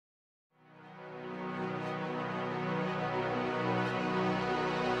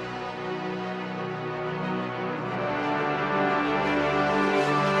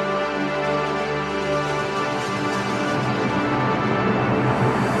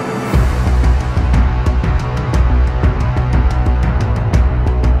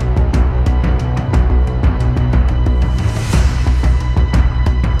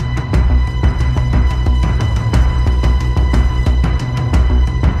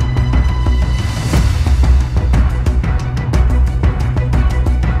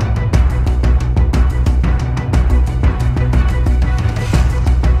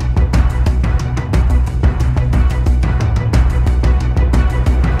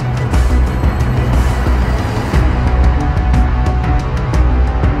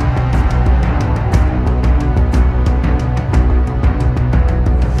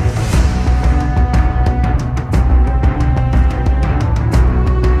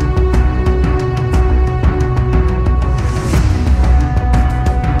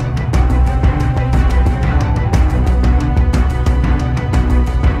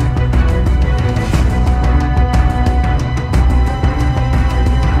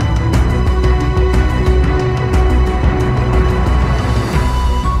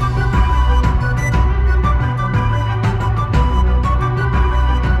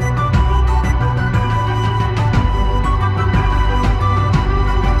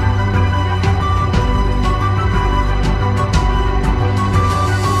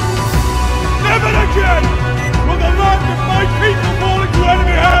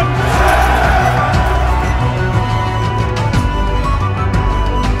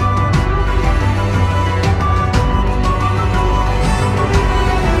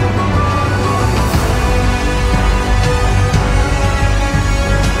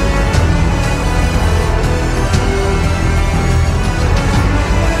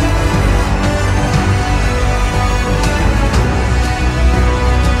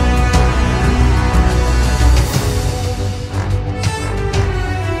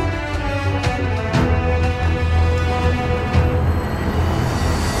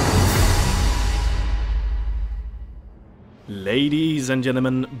Ladies and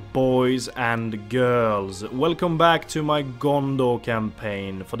gentlemen, boys and girls, welcome back to my Gondor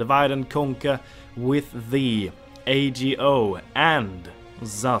campaign for Divide and Conquer with the AGO and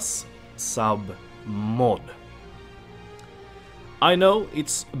thus submod. I know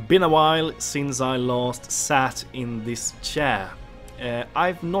it's been a while since I last sat in this chair.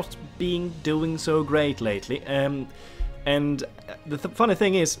 I've not been doing so great lately, and the funny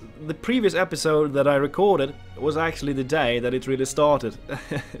thing is, the previous episode that I recorded was actually the day that it really started,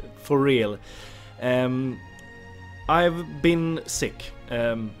 for real. I've been sick,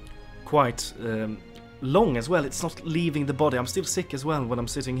 quite long as well. It's not leaving the body. I'm still sick as well when I'm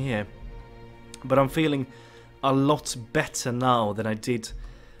sitting here. But I'm feeling a lot better now than I did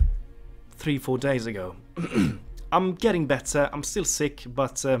 3-4 days ago. I'm getting better. I'm still sick,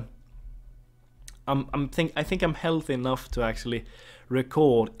 but I think I'm healthy enough to actually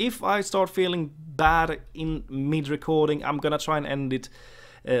record. If I start feeling bad in mid-recording, I'm gonna try and end it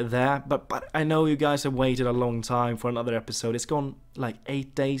there. But I know you guys have waited a long time for another episode. It's gone like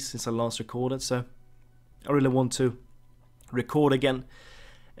 8 days since I last recorded, so I really want to record again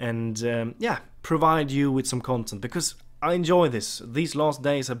and yeah, provide you with some content because I enjoy this. These last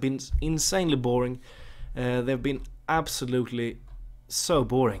days have been insanely boring. They've been absolutely so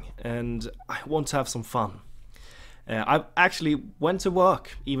boring, and I want to have some fun. I've actually went to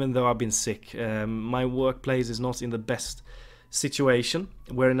work even though I've been sick. My workplace is not in the best situation.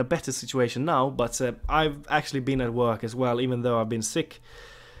 We're in a better situation now, but I've actually been at work as well even though I've been sick,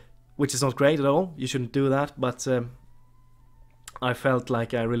 which is not great at all. You shouldn't do that, but I felt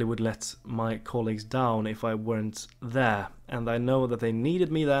like I really would let my colleagues down if I weren't there, and I know that they needed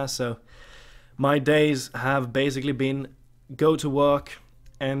me there, so my days have basically been go to work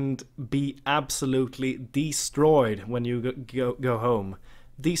and be absolutely destroyed when you go home.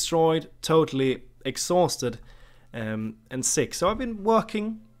 Destroyed, totally exhausted, and sick. So I've been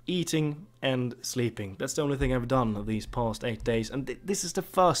working, eating and sleeping. That's the only thing I've done these past 8 days, and this is the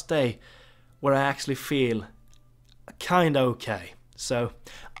first day where I actually feel kinda okay. So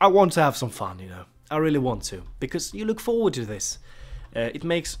I want to have some fun, you know. I really want to, because you look forward to this. It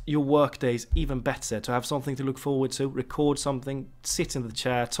makes your work days even better to have something to look forward to, record something, sit in the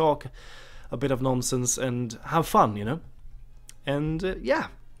chair, talk a bit of nonsense and have fun, you know. And yeah,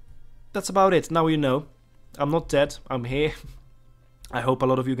 that's about it. Now you know. I'm not dead, I'm here. I hope a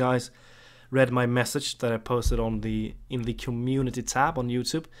lot of you guys read my message that I posted on in the community tab on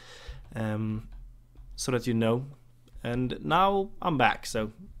YouTube, so that you know. And now I'm back,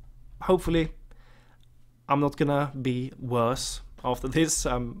 so hopefully I'm not gonna be worse after this.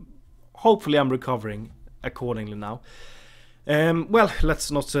 Hopefully I'm recovering accordingly now. Well, let's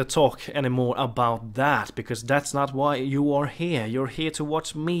not talk anymore about that, because that's not why you are here. You're here to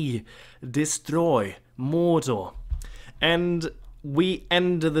watch me destroy Mordor. And we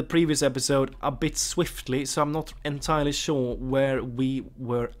ended the previous episode a bit swiftly, so I'm not entirely sure where we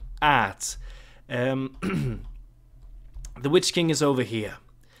were at. The Witch King is over here.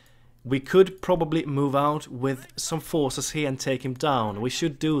 We could probably move out with some forces here and take him down. We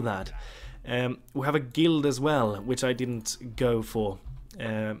should do that. We have a guild as well, which I didn't go for.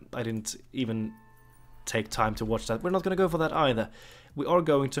 I didn't even take time to watch that. We're not going to go for that either. We are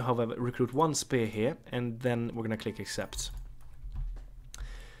going to, however, recruit one spear here, and then we're going to click accept.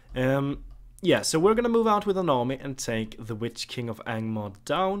 Yeah, so we're going to move out with an army and take the Witch King of Angmar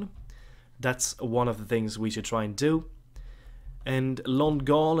down. That's one of the things we should try and do. And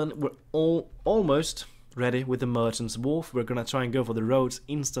Londgalen, we're almost ready with the Merchant's Wharf. We're gonna try and go for the roads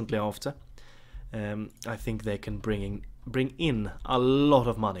instantly after. I think they can bring in a lot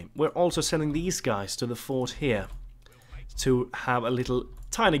of money. We're also sending these guys to the fort here to have a little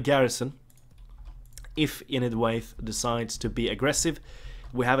tiny garrison. If Inidwaith decides to be aggressive,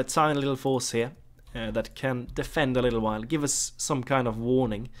 we have a tiny little force here that can defend a little while, give us some kind of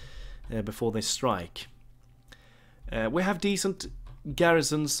warning before they strike. We have decent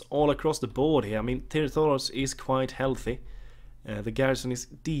garrisons all across the board here. I mean, Tirith is quite healthy. The garrison is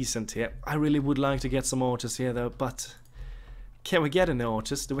decent here. I really would like to get some archers here though, but can we get any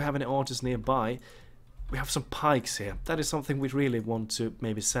archers? Do we have any archers nearby? We have some pikes here. That is something we really want to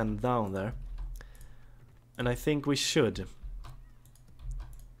maybe send down there. And I think we should.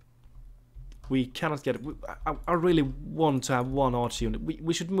 We cannot get it. I really want to have one archer unit.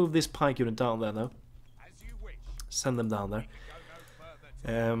 We should move this pike unit down there though. Send them down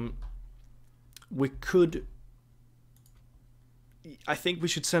there. We could... I think we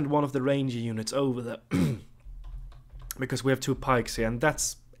should send one of the ranger units over there. Because we have 2 pikes here, and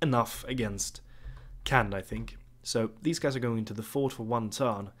that's enough against Canada, I think. So these guys are going into the fort for 1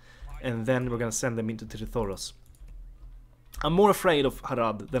 turn, and then we're going to send them into Tirith. I'm more afraid of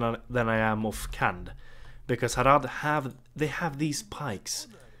Harad than I am of Khand, because Harad have these pikes,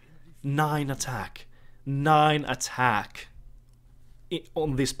 9 attack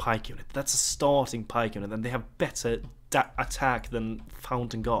on this pike unit. That's a starting pike unit, and they have better attack than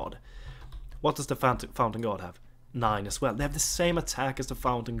Fountain Guard. What does the Fountain Guard have? 9 as well. They have the same attack as the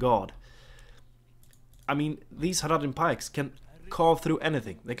Fountain Guard. I mean, these Haradrim pikes can carve through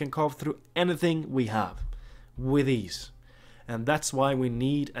anything. They can carve through anything we have with ease. And that's why we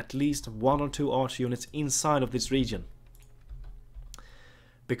need at least 1 or 2 arch units inside of this region.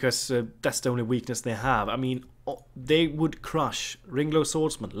 Because that's the only weakness they have. I mean, they would crush Ringlow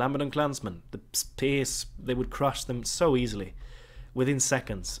Swordsman, Lambadon Clansmen, the Spears. They would crush them so easily within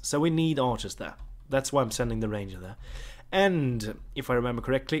seconds. So we need archers there. That's why I'm sending the ranger there. And if I remember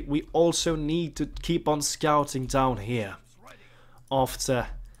correctly, we also need to keep on scouting down here after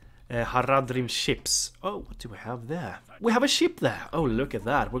Haradrim ships. Oh, what do we have there? We have a ship there. Oh, look at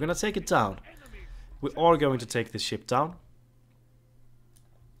that. We're gonna take it down. We are going to take this ship down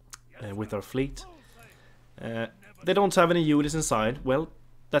with our fleet. They don't have any units inside. Well,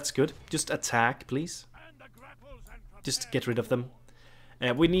 that's good. Just attack, please. Just get rid of them.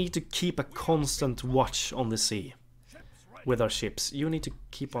 We need to keep a constant watch on the sea with our ships. You need to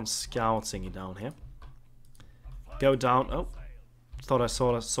keep on scouting it down here. Go down. Oh, thought I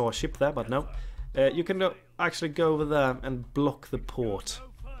saw a ship there, but no. You can actually go over there and block the port.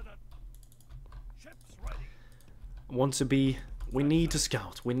 We need to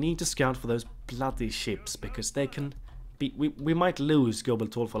scout. We need to scout for those bloody ships, because they can be. We might lose Gobel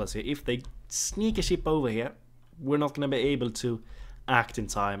Tolfalas here if they sneak a ship over here. We're not going to be able to act in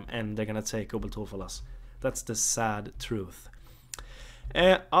time, and they're going to take Gobel Tolfalas. That's the sad truth.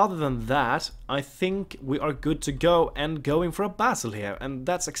 Other than that, I think we are good to go and going for a battle here, and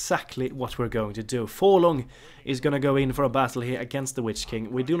that's exactly what we're going to do. Forlong is going to go in for a battle here against the Witch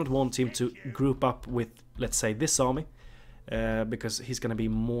King. We do not want him to group up with, let's say, this army, because he's going to be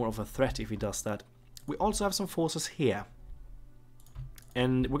more of a threat if he does that. We also have some forces here,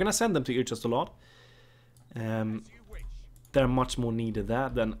 and we're going to send them to Irchastalad. They're much more needed there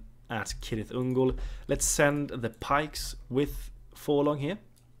than at Cirith Ungol. Let's send the pikes with Forlong here.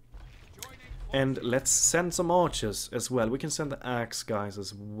 And let's send some archers as well. We can send the axe guys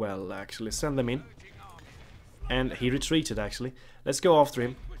as well, actually. Send them in. And he retreated, actually. Let's go after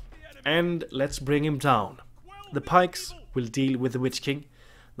him. And let's bring him down. The pikes will deal with the Witch King.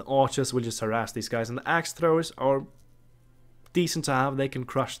 The archers will just harass these guys. And the axe throwers are decent to have. They can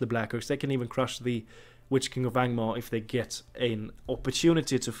crush the Black Orcs. They can even crush the Witch King of Angmar if they get an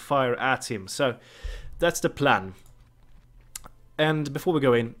opportunity to fire at him. So that's the plan. And before we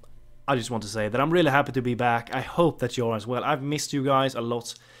go in, I just want to say that I'm really happy to be back. I hope that you are as well. I've missed you guys a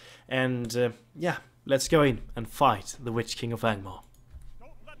lot. And yeah, let's go in and fight the Witch King of Angmar.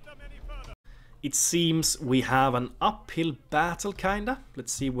 It seems we have an uphill battle, kinda.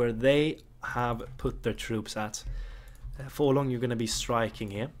 Let's see where they have put their troops at. Forlong, you're going to be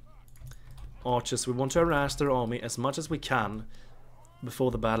striking here. Archers, we want to harass their army as much as we can before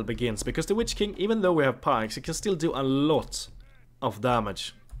the battle begins. Because the Witch King, even though we have pikes, he can still do a lot of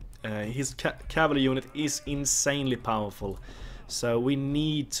damage. His cavalry unit is insanely powerful. So we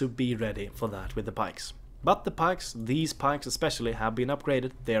need to be ready for that with the pikes. But the pikes, these pikes especially, have been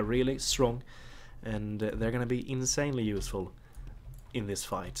upgraded. They are really strong. And they're going to be insanely useful in this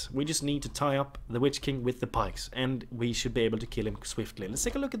fight. We just need to tie up the Witch King with the pikes. And we should be able to kill him swiftly. Let's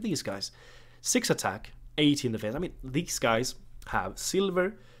take a look at these guys. 6 attack, 18 defense. I mean, these guys have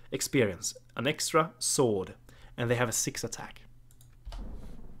silver experience, an extra sword, and they have a 6 attack.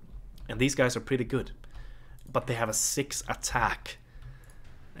 And these guys are pretty good. But they have a 6 attack.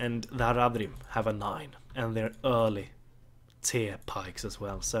 And the Haradrim have a 9. And they're early tier pikes as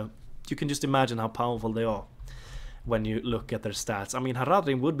well. So you can just imagine how powerful they are when you look at their stats. I mean,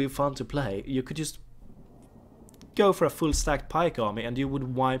 Haradrim would be fun to play. You could just go for a full stacked pike army and you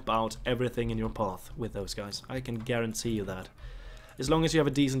would wipe out everything in your path with those guys. I can guarantee you that. As long as you have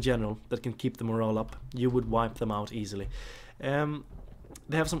a decent general that can keep the morale up, you would wipe them out easily.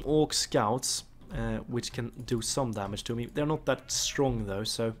 They have some orc scouts, which can do some damage to me. They're not that strong though,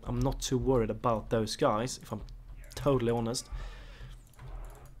 so I'm not too worried about those guys, if I'm totally honest.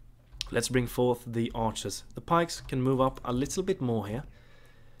 Let's bring forth the archers. The pikes can move up a little bit more here.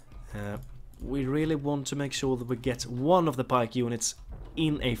 We really want to make sure that we get one of the pike units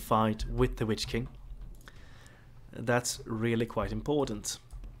in a fight with the Witch King. That's really quite important.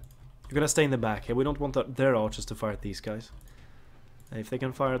 You're gonna stay in the back here. We don't want their archers to fire at these guys. If they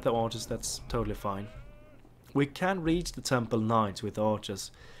can fire at the archers, that's totally fine. We can reach the Temple Knights with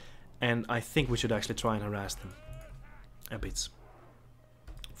archers, and I think we should actually try and harass them. a bit.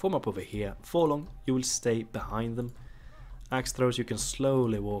 Form up over here. Forlong, you will stay behind them. Axe throwers, you can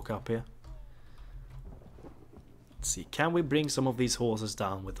slowly walk up here. Let's see, can we bring some of these horses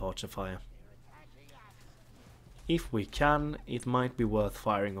down with archer fire? If we can, it might be worth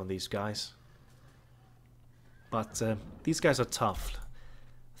firing on these guys. But these guys are tough.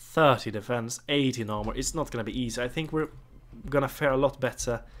 30 defense, 18 armor. It's not going to be easy. I think we're going to fare a lot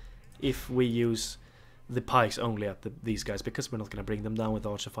better if we use the pikes only at these guys, because we're not going to bring them down with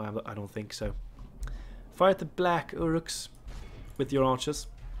archer fire. I don't think so. Fire at the black uruks with your archers.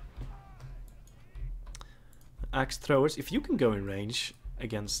 Axe throwers, if you can go in range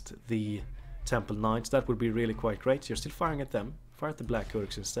against the temple knights, that would be really quite great. You're still firing at them. Fire at the black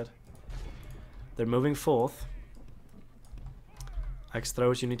uruks instead. They're moving forth. Axe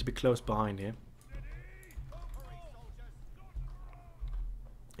throwers, you need to be close behind here.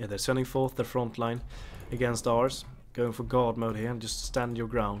 Yeah, they're sending forth their front line against ours. Going for guard mode here and just stand your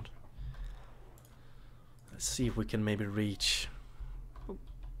ground. Let's see if we can maybe reach.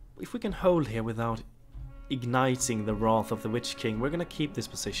 If we can hold here without igniting the wrath of the Witch King, we're gonna keep this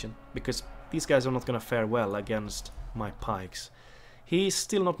position, because these guys are not gonna fare well against my pikes. He's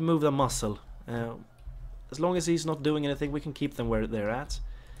still not moved a muscle. As long as he's not doing anything, we can keep them where they're at.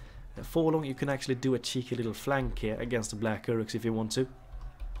 Forlong, you can actually do a cheeky little flank here against the black uruks if you want to.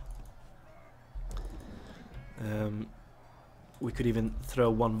 We could even throw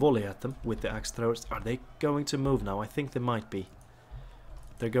one volley at them with the axe throwers. Are they going to move now? I think they might be.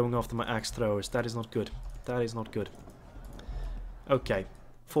 They're going after my axe throwers. That is not good. That is not good. Okay,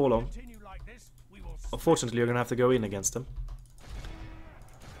 Forlong. Unfortunately, you're gonna have to go in against them.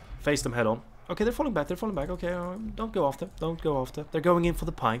 Face them head on. Okay, they're falling back. They're falling back. Okay, don't go after. Don't go after. They're going in for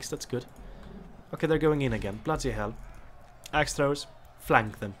the pikes. That's good. Okay, they're going in again. Bloody hell. Axe throwers,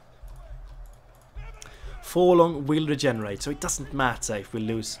 flank them. Forlong will regenerate, so it doesn't matter if we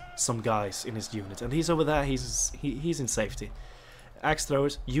lose some guys in his unit. And he's over there. He's in safety. Axe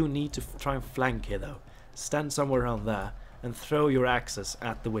throwers, you need to try and flank here though. Stand somewhere around there and throw your axes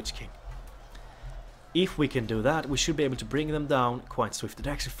at the Witch King. If we can do that, we should be able to bring them down quite swiftly.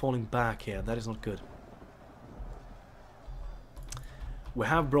 They're actually falling back here. That is not good. We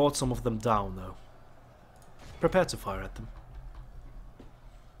have brought some of them down though. Prepare to fire at them.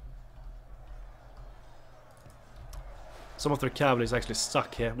 Some of their cavalry is actually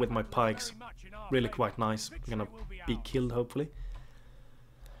stuck here with my pikes. Really quite nice. I'm gonna be killed hopefully.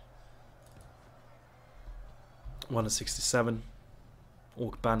 167.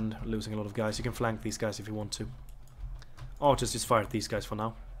 Orc band losing a lot of guys. You can flank these guys if you want to. Archers just fire at these guys for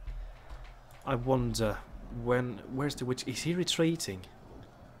now. I wonder where's the witch? Is he retreating?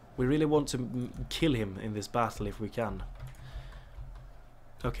 We really want to kill him in this battle if we can.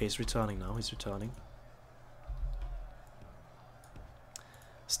 Okay, he's returning now. He's returning.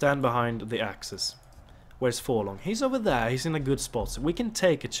 Stand behind the axes. Where's Forlong? He's over there. He's in a good spot. So we can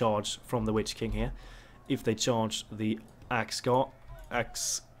take a charge from the Witch King here. If they charge the axe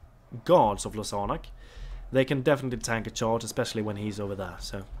guards of Losanak, they can definitely tank a charge, especially when he's over there.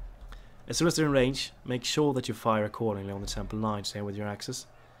 So, as soon as they're in range, make sure that you fire accordingly on the Temple Knights here with your axes.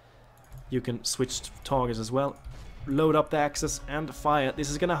 You can switch targets as well. Load up the axes and fire. This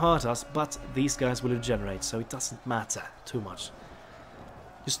is gonna hurt us, but these guys will regenerate, so it doesn't matter too much.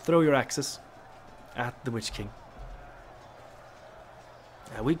 Just throw your axes at the Witch King.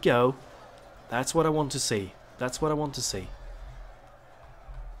 There we go. That's what I want to see. That's what I want to see.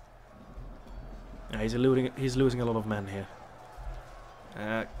 Yeah, he's losing a lot of men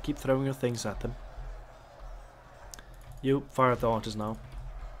here. Keep throwing your things at them. You fire at the archers now.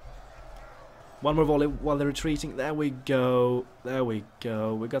 One more volley while they're retreating. There we go. There we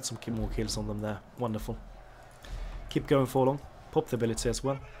go. We got some more kills on them there. Wonderful. Keep going, Forlong. Pop the ability as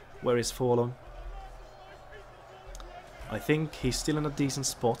well. Where is Forlong? I think he's still in a decent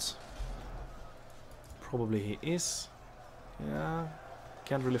spot. Probably he is. Yeah.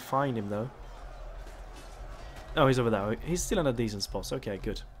 Can't really find him though. Oh, he's over there. He's still in a decent spot. Okay,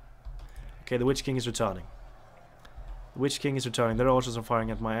 good. Okay, the Witch King is returning. The Witch King is returning. Their archers are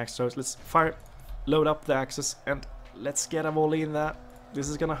firing at my axe throwers. Let's fire. Load up the axes and let's get a volley in there. This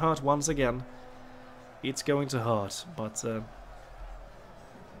is gonna hurt once again. It's going to hurt, but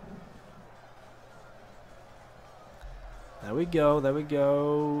there we go, there we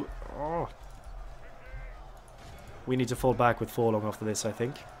go. Oh. We need to fall back with Forlong after this, I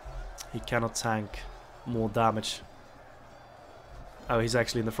think. He cannot tank more damage. Oh, he's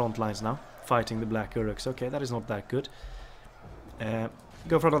actually in the front lines now, fighting the Black Uruks. Okay, that is not that good.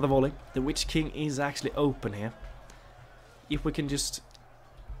 Go for another volley. The Witch King is actually open here. If we can just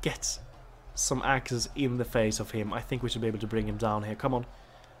get some axes in the face of him. I think we should be able to bring him down here. Come on.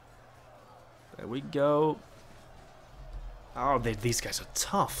 There we go. Oh, these guys are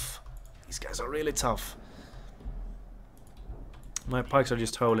tough. These guys are really tough. My pikes are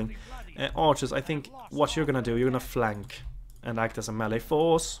just holding. Archers, I think what you're gonna do, you're gonna flank and act as a melee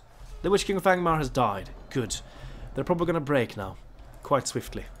force. The Witch King of Angmar has died. Good. They're probably gonna break now. Quite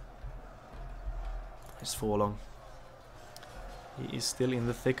swiftly. He's Forlong. He is still in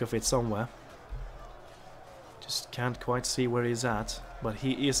the thick of it somewhere. Just can't quite see where he's at. But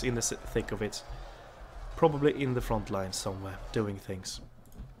he is in the thick of it. Probably in the front line somewhere, doing things.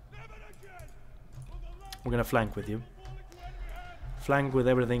 We're gonna flank with you. Flank with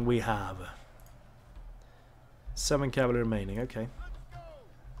everything we have. 7 cavalry remaining, okay.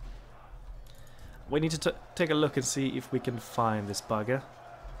 We need to take a look and see if we can find this bugger.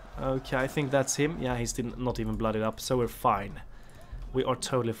 Okay, I think that's him. Yeah, he's not even blooded up, so we're fine. We are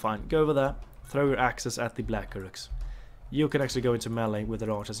totally fine. Go over there, throw your axes at the Black Uruks. You can actually go into melee with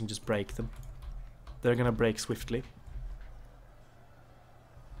their archers and just break them. They're gonna break swiftly.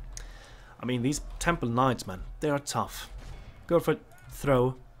 I mean, these Temple Knights, man, they are tough. Go for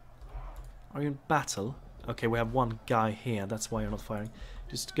throw. Are you in battle? Okay, we have one guy here, that's why you're not firing.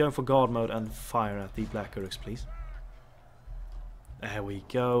 Just go for guard mode and fire at the Black Uruks, please. There we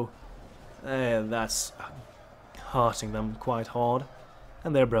go. That's hurting them quite hard.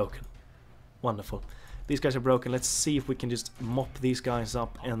 And they're broken. Wonderful. These guys are broken. Let's see if we can just mop these guys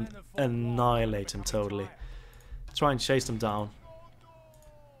up and annihilate them totally. Try and chase them down.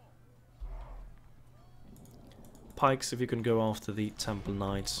 Pikes, if you can go after the Temple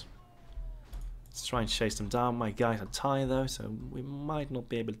Knights. Let's try and chase them down. My guys are tired though, so we might not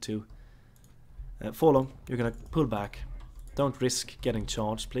be able to. Forlong, you're gonna pull back. Don't risk getting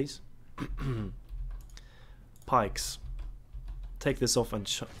charged, please. Pikes, take this off and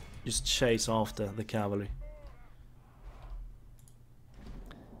just chase after the cavalry.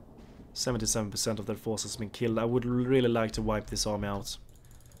 77% of their force has been killed. I would really like to wipe this army out.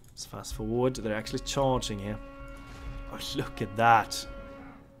 Let's fast forward. They're actually charging here. Oh, look at that.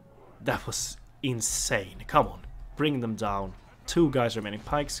 That was insane. Come on, bring them down. 2 guys remaining.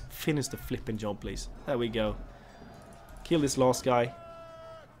 Pikes, finish the flipping job, please. There we go. Kill this last guy.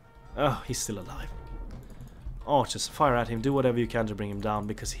 Oh, he's still alive. Archers, fire at him. Do whatever you can to bring him down,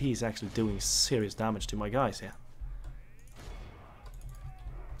 because he's actually doing serious damage to my guys here.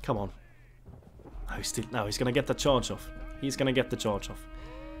 Come on. Oh, he's still... No, he's gonna get the charge off. He's gonna get the charge off.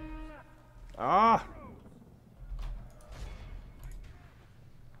 Ah!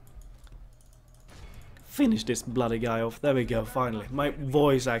 Finish this bloody guy off. There we go, finally. My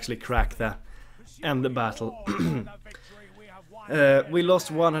voice actually cracked there. End the battle. We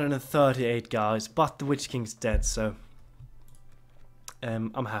lost 138 guys, but the Witch King's dead, so...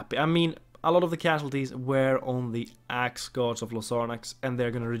 I'm happy. I mean, a lot of the casualties were on the Axe Guards of Losarnax, and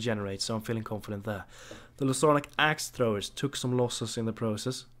they're gonna regenerate, so I'm feeling confident there. The Losarnax Axe Throwers took some losses in the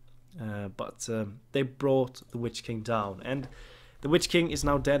process, but they brought the Witch King down, and the Witch King is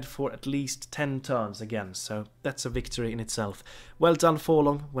now dead for at least 10 turns again, so that's a victory in itself. Well done,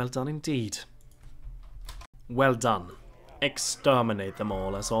 Forlong. Well done indeed. Well done. Exterminate them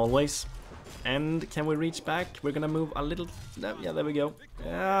all, as always. And can we reach back? We're gonna move a little... No, yeah, there we go.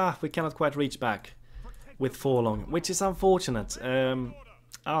 Ah, we cannot quite reach back with Forlong, which is unfortunate.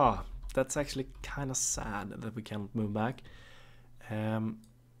 That's actually kind of sad that we can't move back.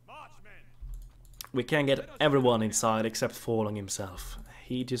 We can get everyone inside except Forlong himself.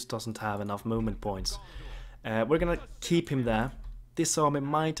 He just doesn't have enough movement points. We're gonna keep him there. This army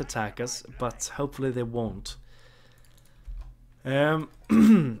might attack us, but hopefully they won't.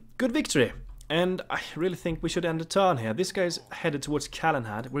 Good victory. And I really think we should end the turn here. This guy's headed towards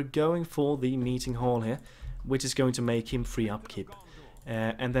Calenhad. We're going for the meeting hall here, which is going to make him free upkeep.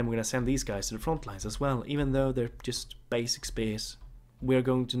 And then we're gonna send these guys to the front lines as well, even though they're just basic spears. We're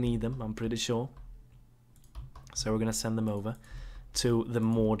going to need them, I'm pretty sure. So we're gonna send them over to the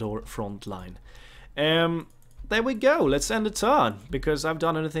Mordor front line. There we go, let's end the turn, because I've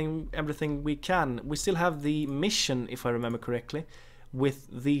done everything we can. We still have the mission, if I remember correctly, with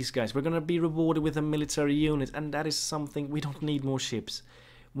these guys. We're gonna be rewarded with a military unit, and that is something. We don't need more ships.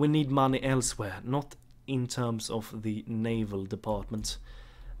 We need money elsewhere, not in terms of the naval department.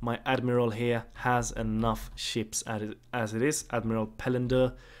 My admiral here has enough ships as it is. Admiral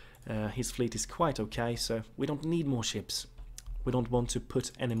Pelargir, his fleet is quite okay, so we don't need more ships. We don't want to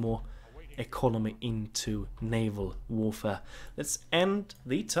put any more economy into naval warfare. Let's end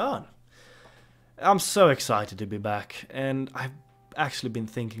the turn. I'm so excited to be back, and I've actually been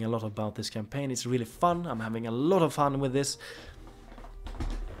thinking a lot about this campaign. It's really fun. I'm having a lot of fun with this.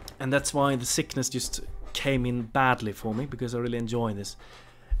 And that's why the sickness just came in badly for me, because I really enjoy this.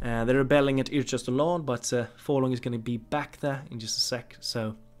 They're rebelling at Irchester, but Forlong is going to be back there in just a sec,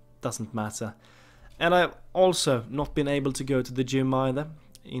 so doesn't matter. And I've also not been able to go to the gym either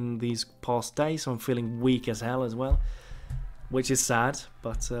in these past days, so I'm feeling weak as hell as well, which is sad,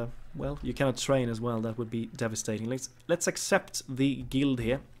 but well, you cannot train as well, that would be devastating. Let's accept the guild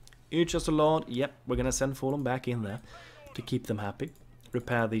here. Irchester, yep, we're going to send Forlong back in there to keep them happy,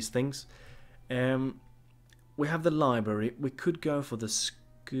 repair these things. We have the library, we could go for the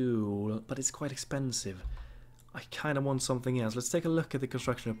school, but it's quite expensive. I kind of want something else. Let's take a look at the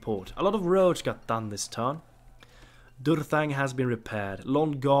construction report. A lot of roads got done this turn. Durthang has been repaired.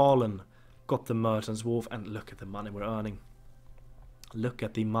 Longalen got the Merchant's Wharf, and look at the money we're earning. Look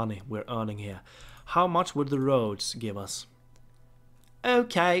at the money we're earning here. How much would the roads give us?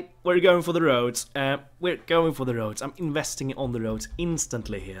 Okay, we're going for the roads. We're going for the roads. I'm investing on the roads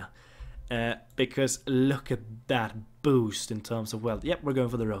instantly here. Because look at that boost in terms of wealth. Yep, we're going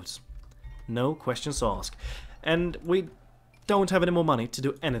for the roads. No questions asked. And we don't have any more money to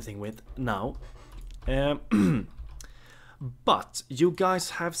do anything with now. But you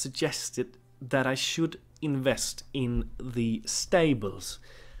guys have suggested that I should invest in the stables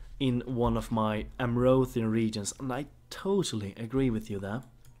in one of my Amrothian regions. And I totally agree with you there.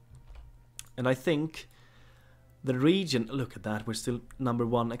 And I think the region, look at that, we're still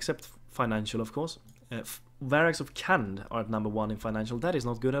 #1, except financial, of course. Varaks of Kand are at #1 in financial. That is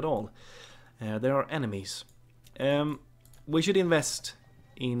not good at all. There are enemies. We should invest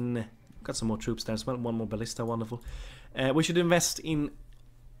in... Got some more troops there as well. One more ballista, wonderful. We should invest in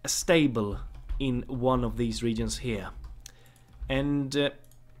a stable in one of these regions here. And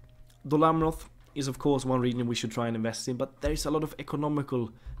Dol Amroth is of course one region we should try and invest in, but there is a lot of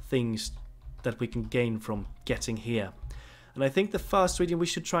economical things that we can gain from getting here. And I think the first region we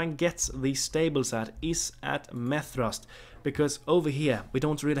should try and get these stables at is at Methrust, because over here we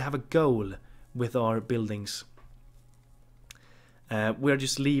don't really have a goal with our buildings. We're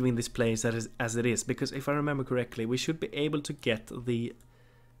just leaving this place as it is, because if I remember correctly, we should be able to get the...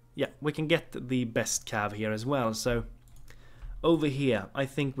 Yeah, we can get the best cav here as well, so... Over here, I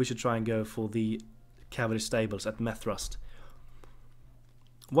think we should try and go for the cavalry stables at Methrust.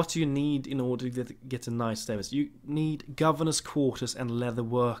 What do you need in order to get a nice stables? You need governor's quarters and leather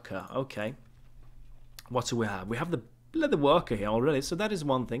worker. Okay. What do we have? We have the leather worker here already, so that is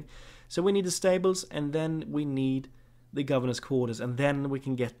one thing. So we need the stables, and then we need the governor's quarters, and then we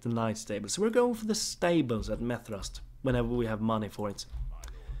can get the knight stables. So we're going for the stables at Methrust whenever we have money for it.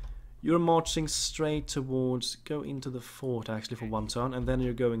 You're marching straight towards... Go into the fort actually for one turn, and then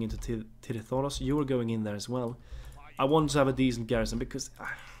you're going into Tirith. You're going in there as well. I want to have a decent garrison because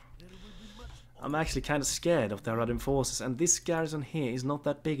I'm actually kind of scared of the Harad forces, and this garrison here is not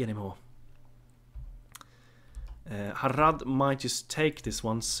that big anymore. Harad might just take this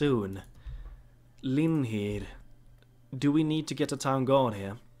one soon. Linhir. Do we need to get a town guard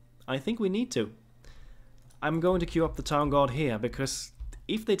here? I think we need to. I'm going to queue up the town guard here, because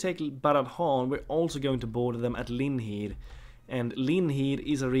if they take Barad-Han, we're also going to border them at Linhir. And Linhir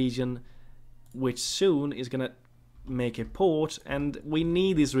is a region which soon is going to make a port, and we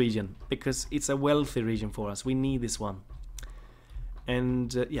need this region because it's a wealthy region for us. We need this one.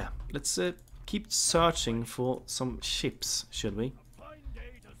 And yeah, let's keep searching for some ships, should we?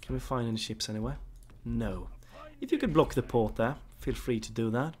 Can we find any ships anywhere? No. If you could block the port there, feel free to do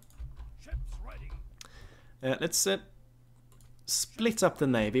that. Let's split up the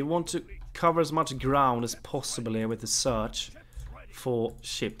navy. We want to cover as much ground as possible here with the search for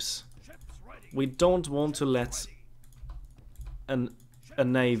ships. We don't want to let a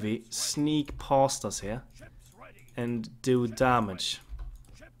navy sneak past us here and do damage.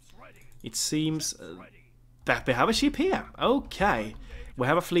 It seems that they have a ship here. Okay, we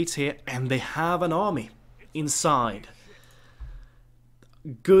have a fleet here, and they have an army inside.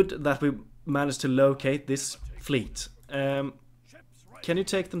 Good that we managed to locate this fleet. Can you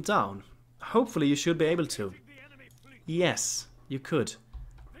take them down? Hopefully you should be able to. Yes, you could.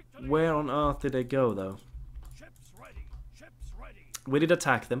 Where on earth did they go, though? We did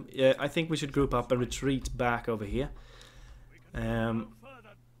attack them. I think we should group up and retreat back over here.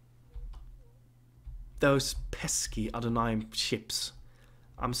 Those pesky Adonai ships.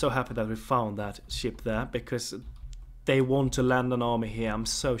 I'm so happy that we found that ship there, because they want to land an army here. I'm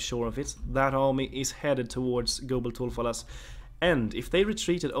so sure of it. That army is headed towards Gobel Tolfalas. And if they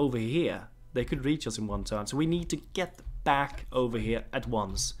retreated over here, they could reach us in one turn. So we need to get back over here at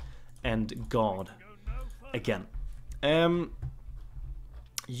once and guard again.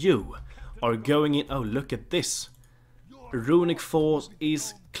 You are going in... Oh, look at this. Runic force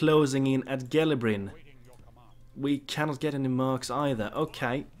is closing in at Gelebrin. We cannot get any mercs either.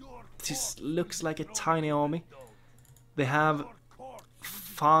 Okay, this looks like a tiny army. They have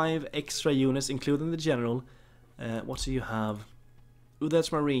 5 extra units, including the general. What do you have? Oh,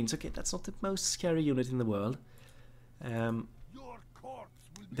 that's Marines. Okay, that's not the most scary unit in the world.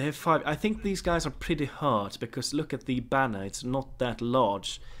 They have 5. I think these guys are pretty hurt, because look at the banner. It's not that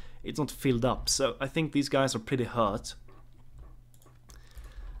large. It's not filled up. So I think these guys are pretty hurt.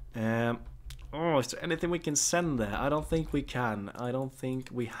 Oh, is there anything we can send there? I don't think we can. I don't think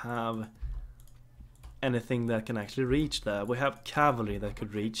we have anything that can actually reach there. We have cavalry that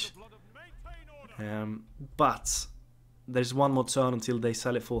could reach. But there's one more turn until they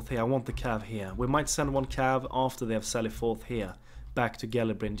sally forth here. I want the cav here. We might send one cav after they have sally forth here, back to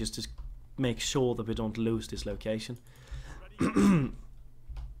Gelebrin, just to make sure that we don't lose this location.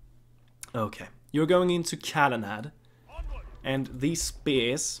 Okay, you're going into Calenad, and these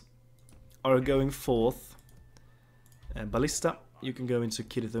spears are going forth. Ballista, you can go into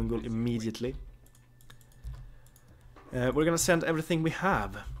Kirithungul immediately. We're gonna send everything we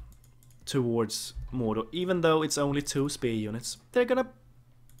have towards Mordor, even though it's only 2 spear units. They're gonna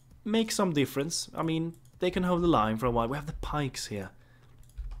make some difference. I mean, they can hold the line for a while. We have the pikes here.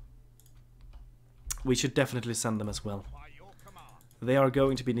 We should definitely send them as well. They are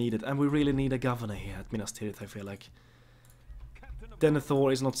going to be needed, and we really need a governor here at Minas Tirith, I feel like.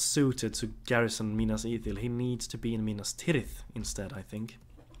 Denethor is not suited to garrison Minas Ithil. He needs to be in Minas Tirith instead, I think.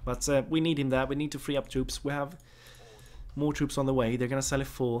 But we need him there. We need to free up troops. We have more troops on the way. They're gonna sally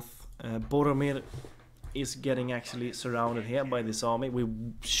forth. Boromir is getting actually surrounded here by this army. We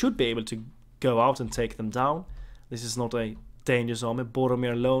should be able to go out and take them down. This is not a dangerous army.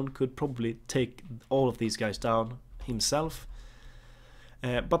 Boromir alone could probably take all of these guys down himself.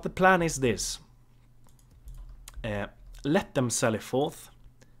 But the plan is this. Let them sally forth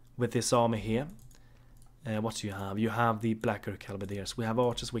with this army here. What do you have? You have the Blacker Halberdiers. We have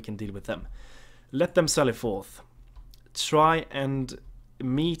archers, we can deal with them. Let them sally forth. Try and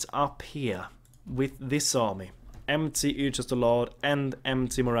meet up here with this army. Empty Yrchestolad and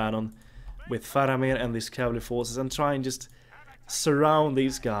empty Morannon with Faramir and these cavalry forces, and try and just surround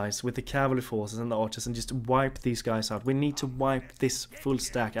these guys with the cavalry forces and the archers and just wipe these guys out. We need to wipe this full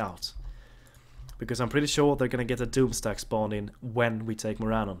stack out, because I'm pretty sure they're gonna get a doom stack spawned in when we take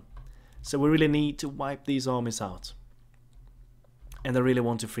Morannon. So we really need to wipe these armies out. And I really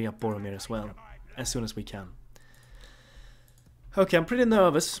want to free up Boromir as well, as soon as we can. Okay, I'm pretty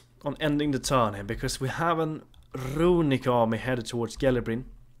nervous on ending the turn here, because we have an Runic army headed towards Gelebrin.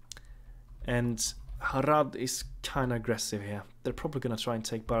 And Harad is kinda aggressive here. They're probably gonna try and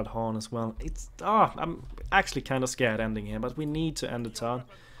take Bardhan as well. I'm actually kinda scared ending here, but we need to end the turn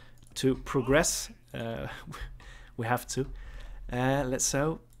to progress. We have to. Let's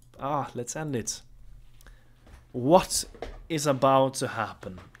end it. What is about to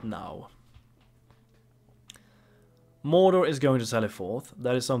happen now? Mordor is going to sally forth.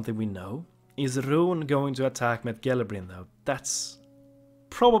 That is something we know. Is Rune going to attack Met Gelebrin though? That's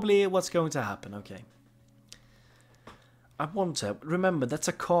probably what's going to happen. Okay. I want to remember, that's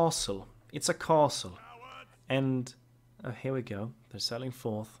a castle. It's a castle. And here we go. They're selling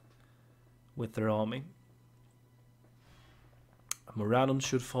forth with their army. Morannon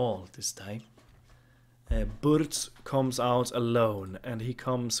should fall this day. Burt comes out alone, and he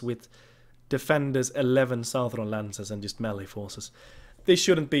comes with defenders, 11 Southron Lancers, and just melee forces. This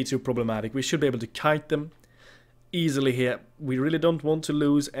shouldn't be too problematic. We should be able to kite them easily here. We really don't want to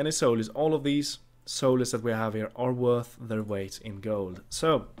lose any soldiers. All of these soldiers that we have here are worth their weight in gold.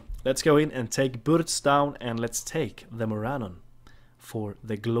 So let's go in and take Burts down, and let's take the Morannon for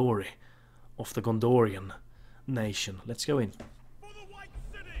the glory of the Gondorian nation. Let's go in.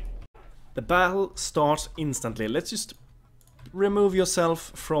 The battle starts instantly. Let's just remove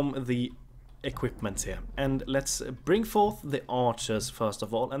yourself from the equipment here, and let's bring forth the archers first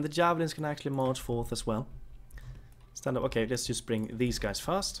of all, and the javelins can actually march forth as well. Stand up. Okay, let's just bring these guys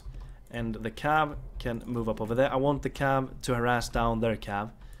first, and the cav can move up over there. I want the cav to harass down their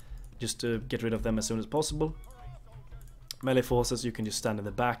cav, just to get rid of them as soon as possible. Melee forces, you can just stand in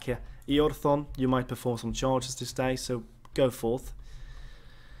the back here. Eorthon, you might perform some charges this day, so go forth.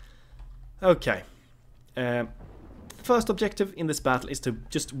 Okay. First objective in this battle is to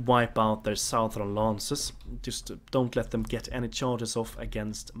just wipe out their Southron Lances. Just don't let them get any charges off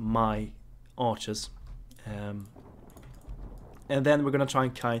against my archers. And then we're gonna try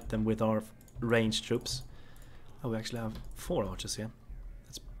and kite them with our ranged troops. Oh, we actually have 4 archers here.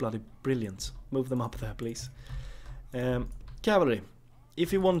 That's bloody brilliant. Move them up there, please. Cavalry,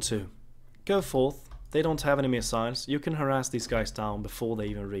 if you want to, go forth They don't have any missiles. You can harass these guys down before they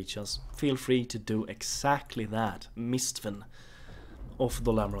even reach us. Feel free to do exactly that. Mistven of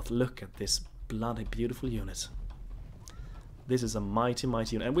Dol Amroth. Look at this bloody beautiful unit. This is a mighty,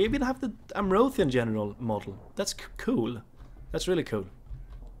 mighty unit. And we even have the Amrothian general model. That's cool. That's really cool.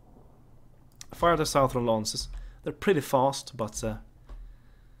 Fire the Southron Lances. They're pretty fast, but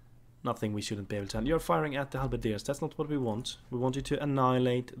nothing we shouldn't be able to handle. You're firing at the Halberdiers. That's not what we want. We want you to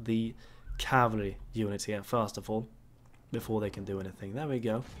annihilate the cavalry unit here, first of all, before they can do anything. There we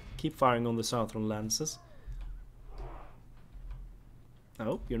go. Keep firing on the Southron Lances.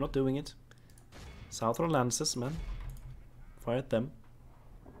 Oh, you're not doing it. Southron Lances, man. Fire at them.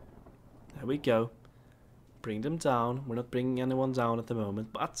 There we go. Bring them down. We're not bringing anyone down at the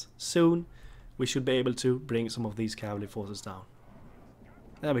moment, but soon we should be able to bring some of these cavalry forces down.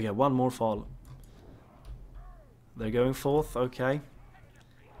 There we go, one more fall. They're going forth, okay.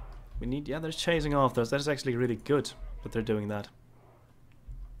 We need, yeah, they're chasing after us. That is actually really good that they're doing that.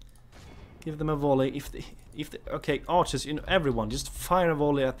 Give them a volley. If they, okay, archers, you know, everyone, just fire a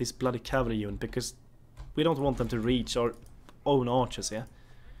volley at this bloody cavalry unit, because we don't want them to reach our own archers, yeah?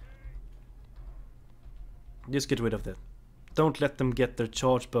 Just get rid of that. Don't let them get their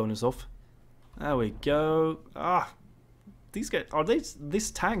charge bonus off. There we go. Ah, these guys, are they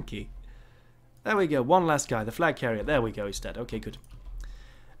this tanky? There we go, one last guy, the flag carrier. There we go, he's dead. Okay, good.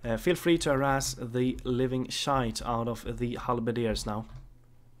 Feel free to harass the living shite out of the halberdiers now.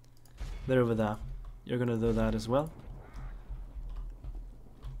 They're over there. You're gonna do that as well.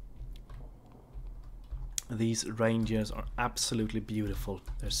 These rangers are absolutely beautiful.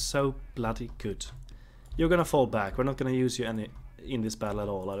 They're so bloody good. You're gonna fall back. We're not gonna use you any in this battle at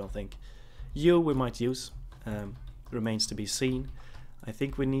all, I don't think. You we might use. Remains to be seen. I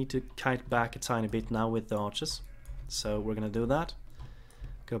think we need to kite back a tiny bit now with the archers. So we're gonna do that.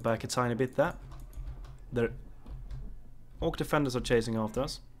 Go back a tiny bit there. Their orc defenders are chasing after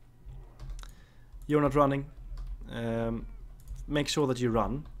us. You're not running. Make sure that you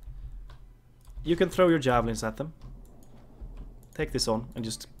run. You can throw your javelins at them. Take this on and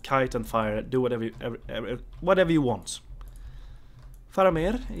just kite and fire it. Do whatever you want.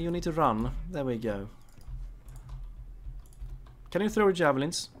 Faramir, you need to run. There we go. Can you throw your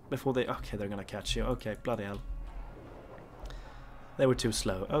javelins before they... Okay, they're gonna catch you. Okay, bloody hell. They were too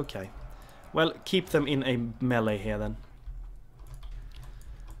slow. Okay. Well, keep them in a melee here then.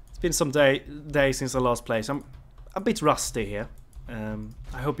 It's been some days since the last place. I'm a bit rusty here.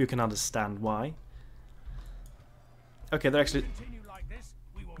 I hope you can understand why. Okay, they're actually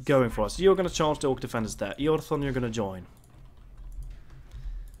going for us. You're gonna charge the orc defenders there. Eorthon, you're gonna join.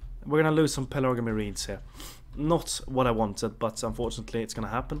 We're gonna lose some Pelargir Marines here. Not what I wanted, but unfortunately it's gonna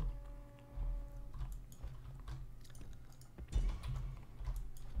happen.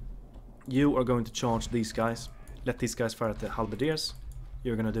 You are going to charge these guys. Let these guys fire at the halberdiers.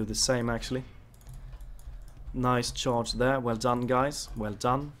 You're gonna do the same actually. Nice charge there. Well done, guys. Well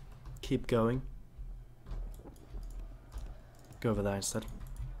done. Keep going. Go over there instead.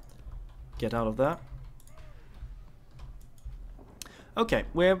 Get out of there. Okay,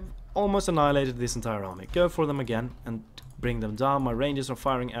 we have almost annihilated this entire army. Go for them again and bring them down. My rangers are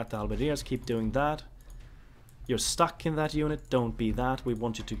firing at the halberdiers. Keep doing that. You're stuck in that unit. Don't be that. We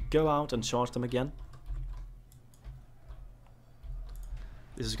want you to go out and charge them again.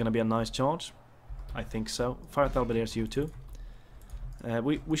 This is going to be a nice charge. I think so. Fire at the halberdiers, you too.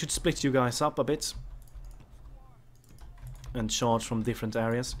 We should split you guys up a bit. And charge from different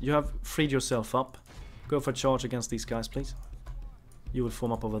areas. You have freed yourself up. Go for a charge against these guys, please. You will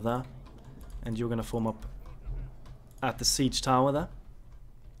form up over there. And you're gonna form up at the siege tower there.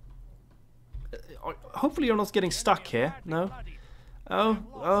 Hopefully you're not getting stuck here. No?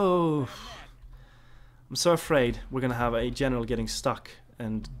 Oh. I'm so afraid we're gonna have a general getting stuck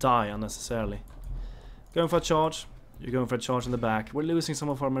and die unnecessarily. Going for a charge. You're going for a charge in the back. We're losing some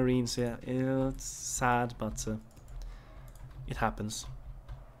of our marines here. It's sad, but it happens.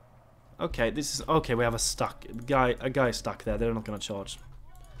 Okay, this is okay. We have a guy stuck there. They're not gonna charge.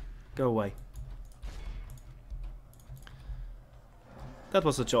 Go away. That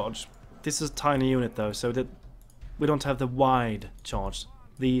was a charge. This is a tiny unit though, so that we don't have the wide charge.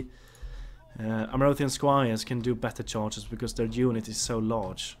 The Amrothian squires can do better charges because their unit is so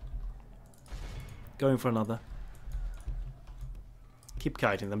large. Going for another. Keep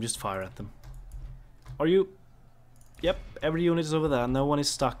kiting them. Just fire at them. Are you? Yep, every unit is over there. No one is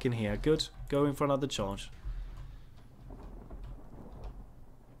stuck in here. Good. Going for another charge.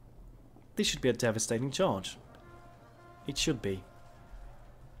 This should be a devastating charge. It should be.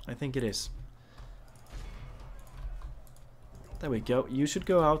 I think it is. There we go. You should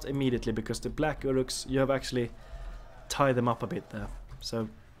go out immediately because the black uruks, you have actually tied them up a bit there. So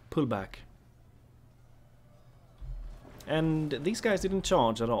pull back. And these guys didn't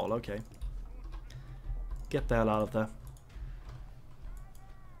charge at all. Okay. Get the hell out of there.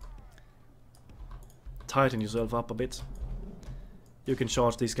 Tighten yourself up a bit. You can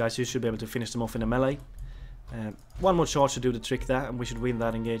charge these guys. You should be able to finish them off in a melee. One more charge should do the trick there, and we should win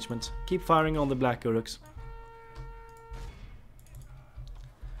that engagement. Keep firing on the black uruks.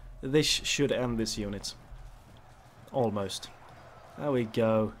 This should end this unit. Almost. There we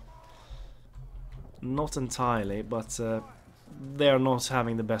go. Not entirely, but they are not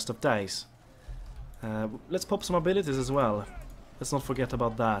having the best of days. Let's pop some abilities as well. Let's not forget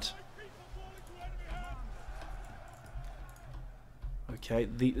about that. Okay,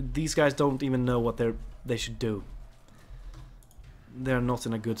 these guys don't even know what they should do. They're not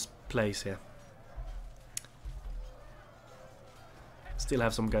in a good place here. Still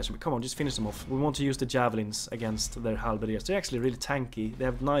have some guys. Come on, just finish them off. We want to use the javelins against their halberdiers. They're actually really tanky. They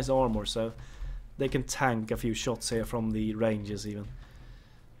have nice armor, so they can tank a few shots here from the ranges even.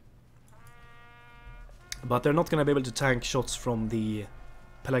 But they're not going to be able to tank shots from the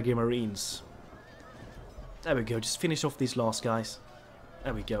Pelargir Marines. There we go, just finish off these last guys.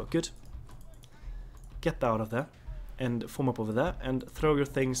 There we go, good. Get out of there and form up over there and throw your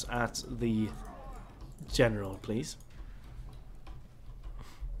things at the general, please.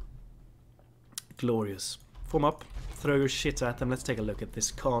 Glorious. Form up, throw your shit at them. Let's take a look at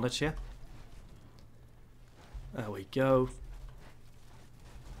this carnage here. There we go.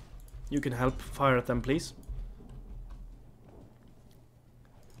 You can help fire at them, please.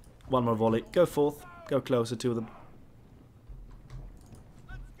 One more volley. Go forth. Go closer to them.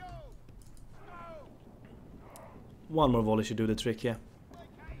 One more volley should do the trick here.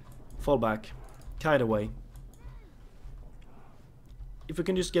 Fall back. Kite away. If we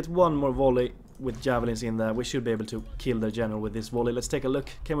can just get one more volley with javelins in there, we should be able to kill the general with this volley. Let's take a look.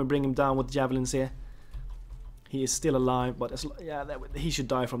 Can we bring him down with javelins here? He is still alive, but yeah, he should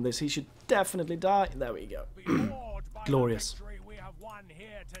die from this. He should definitely die. There we go. Glorious.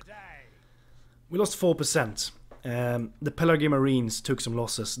 We lost 4%. The Pelargir Marines took some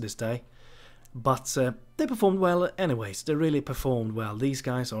losses this day, but they performed well anyways. They really performed well. These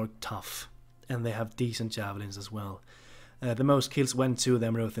guys are tough, and they have decent javelins as well. The most kills went to the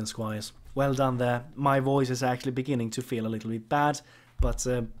Amrothian Squires. Well done there. My voice is actually beginning to feel a little bit bad, but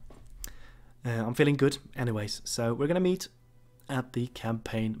I'm feeling good anyways. So we're gonna meet at the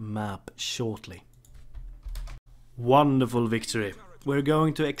campaign map shortly. Wonderful victory. We're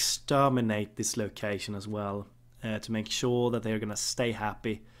going to exterminate this location as well, to make sure that they're gonna stay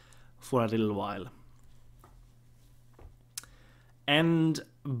happy for a little while. And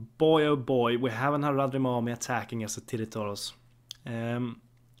boy oh boy, we have an Harad army attacking us at Tirith.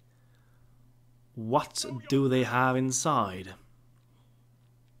 What do they have inside?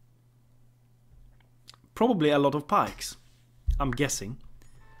 Probably a lot of pikes, I'm guessing.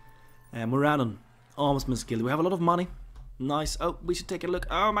 Moranon, Armsman's Guild. We have a lot of money. Nice. Oh, we should take a look.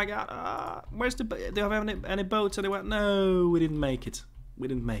 Oh my god. Where's the... Do you have any boats anywhere? No, we didn't make it. We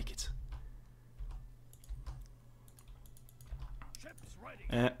didn't make it.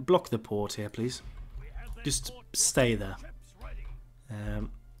 Block the port here, please. Just stay there.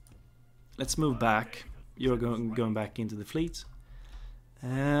 Let's move back. You're going back into the fleet.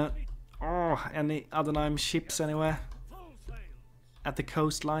 Oh, any other ships anywhere? At the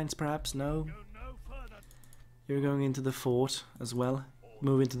coastlines, perhaps? No. You're going into the fort as well.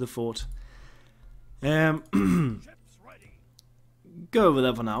 Move into the fort. Go over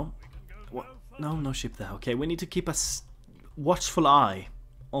there for now. What? No, no ship there. Okay, we need to keep a watchful eye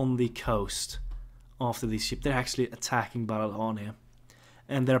on the coast after this ship. They're actually attacking Rohan here,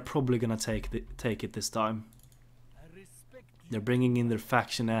 and they're probably gonna take it this time. They're bringing in their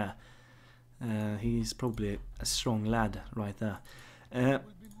faction heir. He's probably a strong lad right there.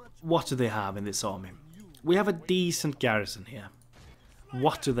 What do they have in this army? We have a decent garrison here.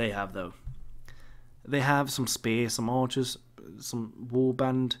 What do they have though? They have some spears, some archers, some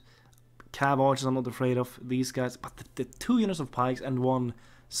warband, cav archers I'm not afraid of, these guys, but the 2 units of pikes and 1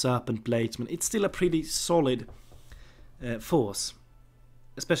 serpent bladesman, it's still a pretty solid force.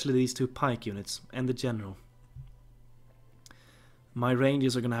 Especially these 2 pike units and the general. My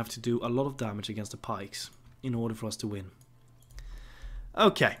rangers are going to have to do a lot of damage against the pikes in order for us to win.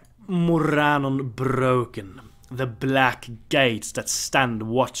 Okay, Moranon broken. The black gates that stand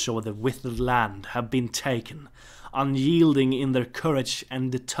watch over the withered land have been taken. Unyielding in their courage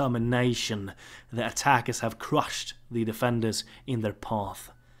and determination, the attackers have crushed the defenders in their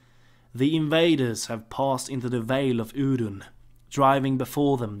path. The invaders have passed into the Vale of Udun, driving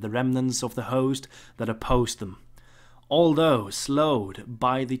before them the remnants of the host that opposed them. Although slowed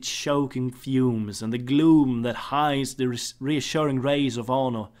by the choking fumes and the gloom that hides the reassuring rays of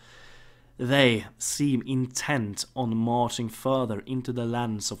honor, they seem intent on marching further into the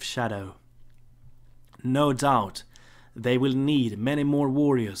lands of shadow. No doubt they will need many more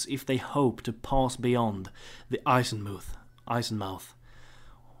warriors if they hope to pass beyond the Icenmouth,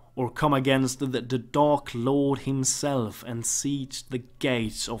 or come against the Dark Lord himself and siege the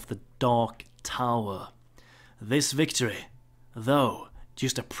gates of the Dark Tower. This victory, though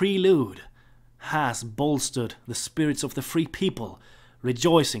just a prelude, has bolstered the spirits of the free people,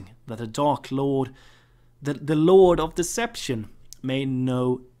 rejoicing that the Dark Lord, the Lord of Deception, may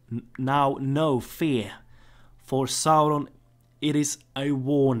now know fear. For Sauron, it is a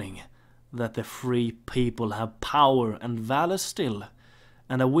warning that the free people have power and valor still,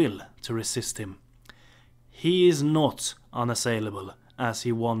 and a will to resist him. He is not unassailable, as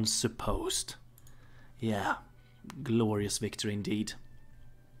he once supposed. Yeah, glorious victory indeed.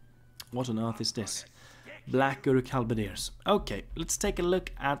 What on earth is this? Black Uruk Halberdiers. Okay, let's take a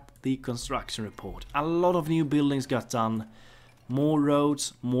look at the construction report. A lot of new buildings got done. More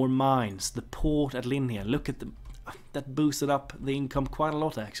roads, more mines. The port at Linnia. Look at that boosted up the income quite a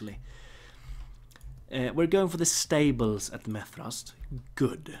lot actually. We're going for the stables at Methrast.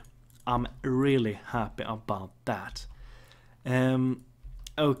 Good. I'm really happy about that.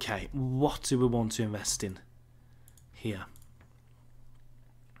 Okay, what do we want to invest in here?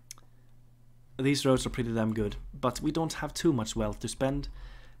 These roads are pretty damn good, but we don't have too much wealth to spend.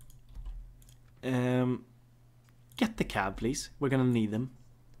 Get the cab, please. We're gonna need them.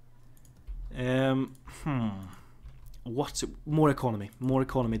 What's more economy? More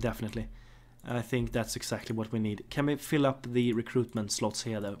economy, definitely. And I think that's exactly what we need. Can we fill up the recruitment slots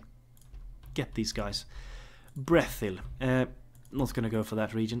here, though? Get these guys. Brethil. Not gonna go for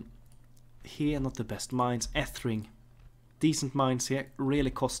that region. Here, not the best mines. Ethring. Decent mines here. Really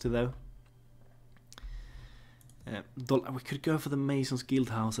costly, though. We could go for the Masons Guild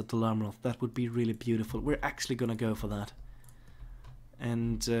House at Dol Amroth. That would be really beautiful. We're actually gonna go for that.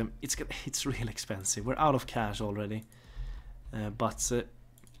 And it's really expensive. We're out of cash already. But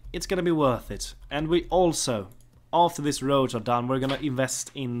it's gonna be worth it. And we also, after these roads are done, we're gonna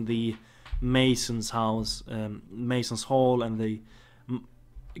invest in the Mason's house, Mason's Hall, and the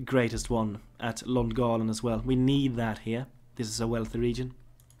greatest one at Londgalen as well. We need that here. This is a wealthy region.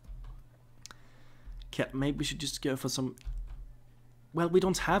 Okay, maybe we should just go for some... Well, we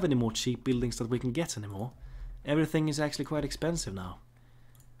don't have any more cheap buildings that we can get anymore. Everything is actually quite expensive now.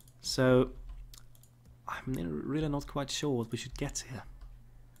 So, I'm really not quite sure what we should get here.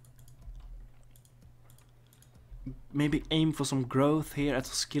 Maybe aim for some growth here at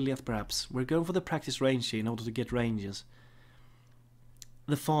Osgiliath, perhaps. We're going for the practice range here in order to get ranges.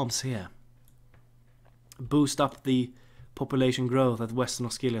 The farms here. Boost up the population growth at Western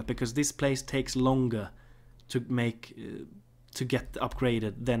Osgiliath, because this place takes longer to make to get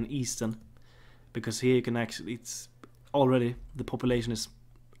upgraded than Eastern, because here you can actually, it's already, the population is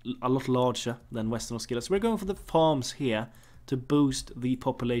a lot larger than Western Osgiliath. So we're going for the farms here to boost the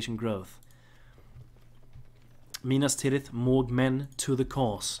population growth. Minas Tirith, more men to the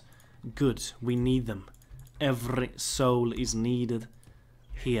cause. Good, we need them. Every soul is needed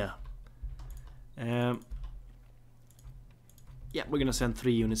here. Yeah, we're gonna send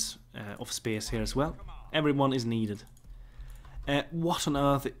 3 units of spears here as well. Everyone is needed. What on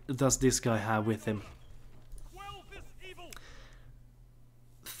earth does this guy have with him?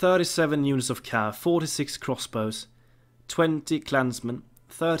 37 units of cav, 46 crossbows, 20 clansmen,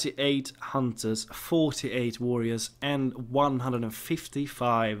 38 hunters, 48 warriors, and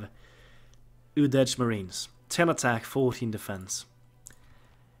 155 Udedge marines. 10 attack, 14 defense.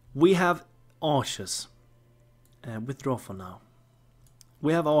 We have archers. Withdraw for now.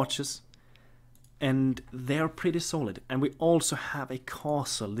 We have archers, and they're pretty solid. And we also have a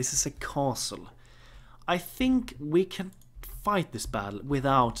castle. This is a castle. I think we can fight this battle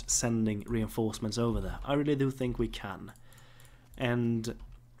without sending reinforcements over there. I really do think we can. And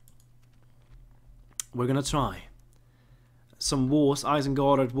we're gonna try. Some wars.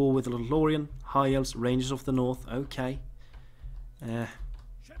 Isengard at war with the Lothlorien. High Elves, Rangers of the North. Okay.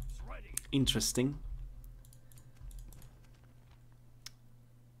 Interesting.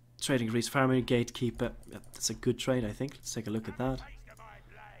 Trading Grease, Farmer, Gatekeeper. That's a good trade, I think. Let's take a look at that.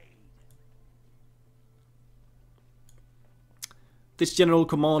 This general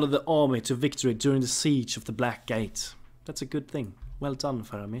commanded the army to victory during the siege of the Black Gate. That's a good thing. Well done,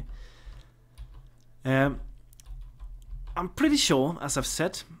 Faramir. I'm pretty sure, as I've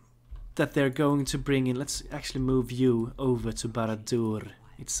said, that they're going to bring in. Let's actually move you over to Barad-dûr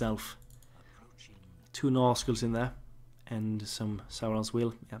itself. 2 Nazguls in there. And some Sauron's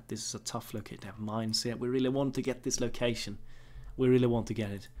Will. Yeah, this is a tough location. They have mines here. We really want to get this location. We really want to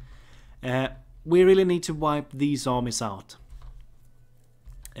get it. We really need to wipe these armies out.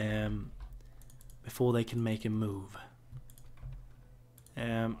 Before they can make a move.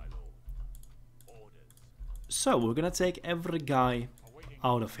 So we're gonna take every guy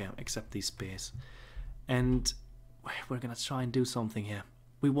out of here except these spears. And we're gonna try and do something here.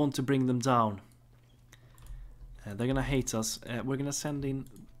 We want to bring them down. They're gonna hate us. We're gonna send in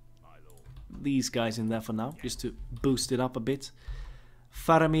these guys in there for now, just to boost it up a bit.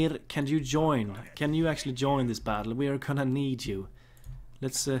 Faramir, can you join? Can you actually join this battle? We are gonna need you.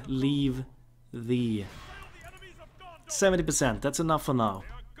 Let's leave the 70%. That's enough for now.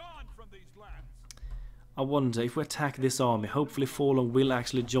 I wonder if we attack this army, hopefully Forlong will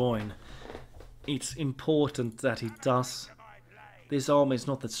actually join. It's important that he does. This army is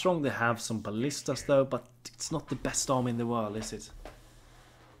not that strong. They have some ballistas though, but it's not the best army in the world, is it?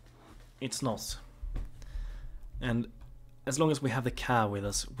 It's not. And as long as we have the cow with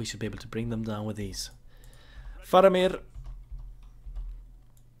us, we should be able to bring them down with ease. Faramir,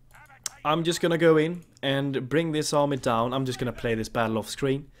 I'm just gonna go in and bring this army down. I'm just gonna play this battle off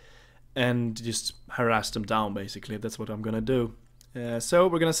screen and just harass them down, basically. That's what I'm gonna do. So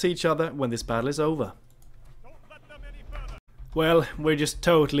we're gonna see each other when this battle is over. Well, we're just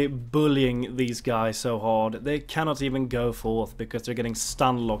totally bullying these guys so hard. They cannot even go forth because they're getting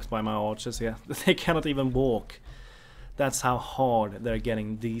stun locked by my archers here. They cannot even walk. That's how hard they're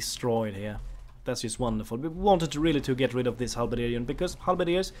getting destroyed here. That's just wonderful. We wanted to really get rid of this halberdier because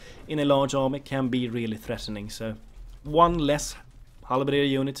halberdiers in a large army can be really threatening. So one less halberdier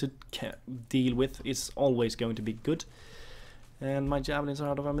unit to deal with is always going to be good. And my javelins are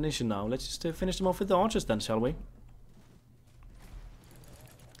out of ammunition now. Let's just finish them off with the archers then, shall we?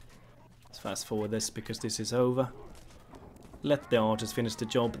 Let's fast forward this because this is over. Let the archers finish the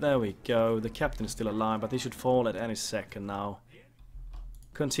job. There we go. The captain is still alive, but he should fall at any second now.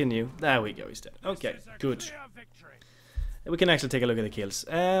 Continue. There we go, he's dead. Okay, good. We can actually take a look at the kills.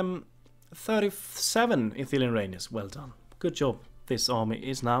 37 Ithilian Rangers. Well done. Good job. This army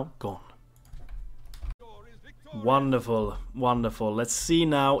is now gone. Wonderful, wonderful. Let's see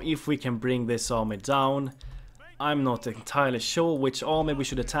now if we can bring this army down. I'm not entirely sure which army we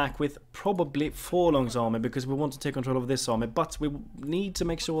should attack with. Probably Forlong's army, because we want to take control of this army. But we need to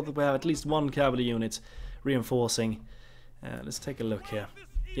make sure that we have at least one cavalry unit reinforcing. Let's take a look here.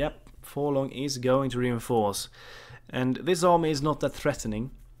 Yep, Forlong is going to reinforce. And this army is not that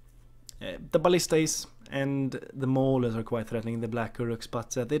threatening. The ballistas and the maulers are quite threatening, the black uruks,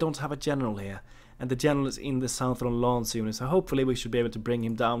 but they don't have a general here. And the general is in the Southron Lance unit, so hopefully we should be able to bring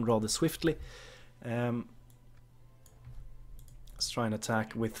him down rather swiftly. Let's try and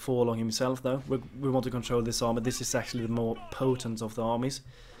attack with Forlong himself though. We want to control this army. This is actually the more potent of the armies.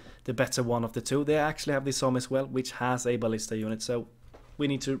 The better one of the two. They actually have this army as well, which has a ballista unit, so we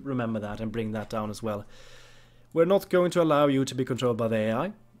need to remember that and bring that down as well. We're not going to allow you to be controlled by the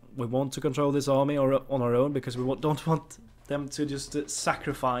AI. We want to control this army on our own because we don't want them to just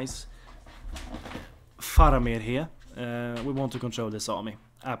sacrifice Faramir here. We want to control this army,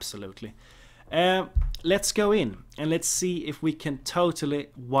 absolutely. Let's go in and let's see if we can totally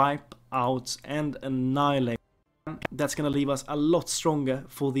wipe out and annihilate. That's gonna leave us a lot stronger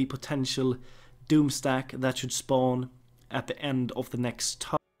for the potential doom stack that should spawn at the end of the next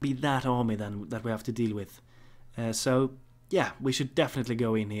turn. Be that army then that we have to deal with. So yeah, we should definitely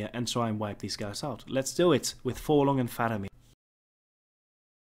go in here and try and wipe these guys out. Let's do it with Forlong and Faramir.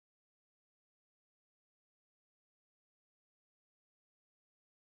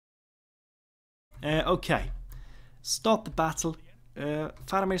 Okay, start the battle.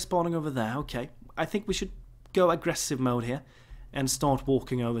 Faramir spawning over there. Okay, I think we should go aggressive mode here and start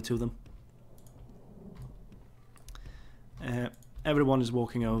walking over to them. Everyone is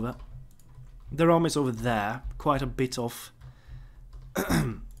walking over. Their army is over there, quite a bit off.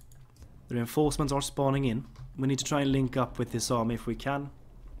 The reinforcements are spawning in. We need to try and link up with this army if we can.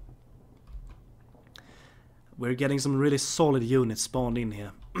 We're getting some really solid units spawned in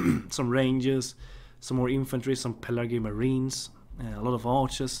here. Some rangers, some more infantry, some Pelargir marines, a lot of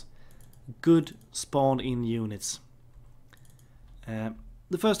archers. Good spawned in units.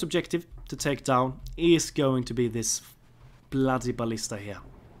 The first objective to take down is going to be this bloody ballista here.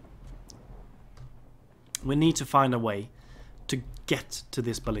 We need to find a way to get to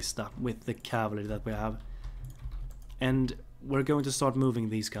this ballista with the cavalry that we have. And we're going to start moving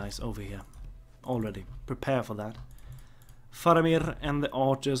these guys over here already. Prepare for that. Faramir and the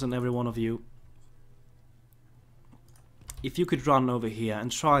archers and every one of you, if you could run over here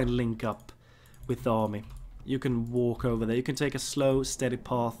and try and link up with the army. You can walk over there. You can take a slow, steady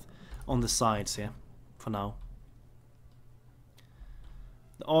path on the sides here, for now.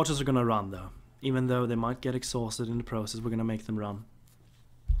 The archers are gonna run though. Even though they might get exhausted in the process, we're gonna make them run.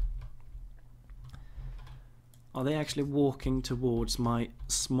 Are they actually walking towards my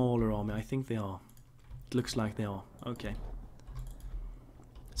smaller army? I think they are. It looks like they are. Okay.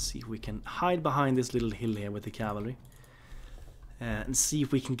 Let's see if we can hide behind this little hill here with the cavalry. And see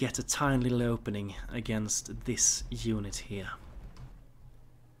if we can get a tiny little opening against this unit here.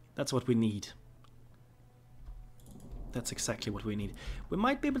 That's what we need. That's exactly what we need. We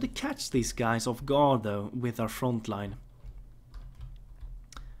might be able to catch these guys off guard though with our front line.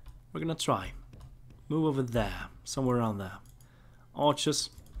 We're gonna try. Move over there, somewhere around there.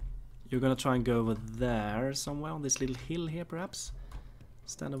 Archers, you're gonna try and go over there somewhere on this little hill here perhaps.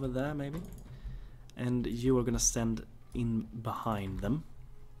 Stand over there maybe. And you are gonna stand in behind them.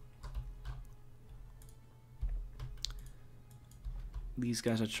 These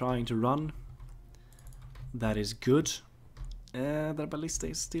guys are trying to run. That is good. Their ballista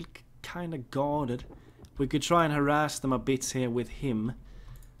is still kind of guarded. We could try and harass them a bit here with him,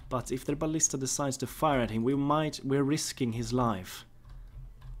 but if their ballista decides to fire at him, we're risking his life.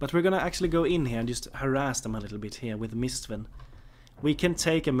 But we're gonna actually go in here and just harass them a little bit here with Mistven. We can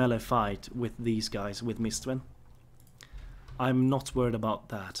take a melee fight with these guys with Mistven. I'm not worried about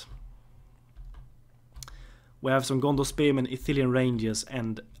that. We have some Gondor spearmen, Ithilian rangers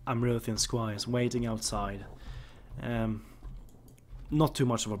and Amrothian squires waiting outside. Not too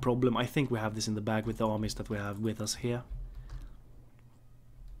much of a problem. I think we have this in the bag with the armies that we have with us here.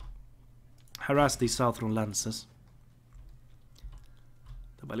 Harass these Southron lances.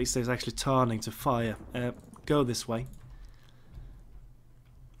 The ballista is actually turning to fire. Go this way.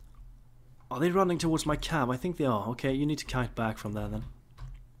 Are they running towards my cab? I think they are. Okay, you need to kite back from there then.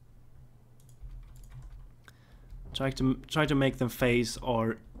 Try to make them face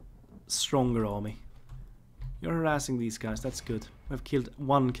our stronger army. You're harassing these guys, that's good. We've killed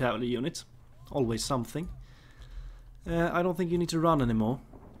one cavalry unit. Always something. I don't think you need to run anymore.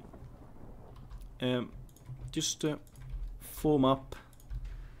 Just form up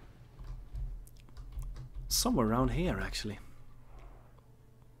somewhere around here actually.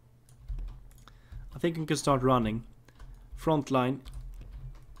 I think you can start running. Front line.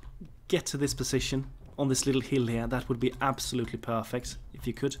 Get to this position on this little hill here. That would be absolutely perfect if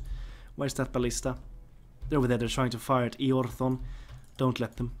you could. Where's that ballista? They're over there. They're trying to fire at Eorthon. Don't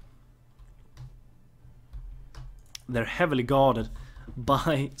let them. They're heavily guarded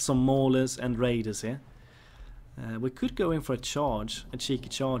by some maulers and raiders here. We could go in for a charge, a cheeky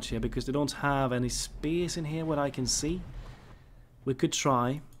charge here, because they don't have any spears in here, what I can see. We could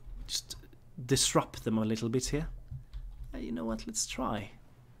try, just disrupt them a little bit here. You know what, let's try.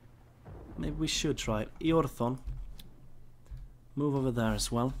 Maybe we should try it. Eorthon, move over there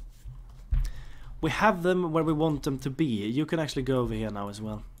as well. We have them where we want them to be. You can actually go over here now as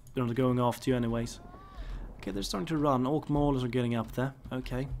well. They're not going after you anyways. Okay, they're starting to run. Orc maulers are getting up there.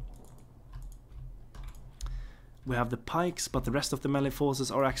 Okay. We have the pikes, but the rest of the melee forces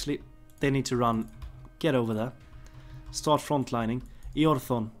are actually... They need to run. Get over there. Start frontlining.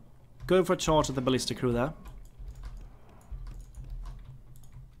 Eorthon, go for a charge at the ballista crew there.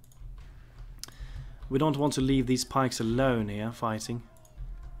 We don't want to leave these pikes alone here, fighting.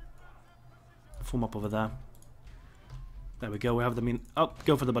 Form up over there. There we go, we have them in. Oh,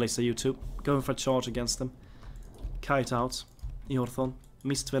 go for the ballista, you two. Going for a charge against them. Kite out. Eorthon.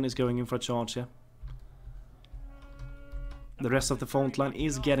 Mistven is going in for a charge here. The rest of the front line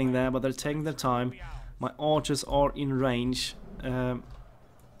is getting there, but they're taking their time. My archers are in range. My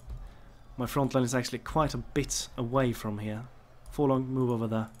front line is actually quite a bit away from here. Forlong, move over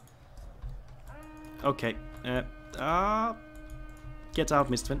there. Okay. Get out,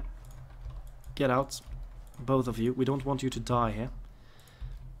 Mistven. Get out. Both of you. We don't want you to die here.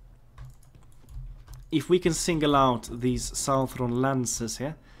 If we can single out these Southron lances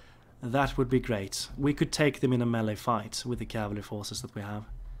here, that would be great. We could take them in a melee fight with the cavalry forces that we have.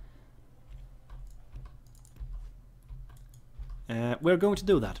 We're going to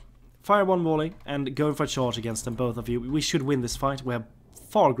do that. Fire one volley and go for a charge against them, both of you. We should win this fight. We have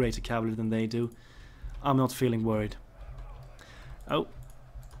far greater cavalry than they do. I'm not feeling worried. Oh.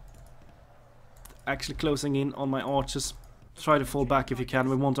 Actually closing in on my archers. Try to fall back if you can.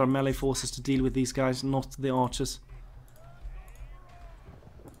 We want our melee forces to deal with these guys, not the archers.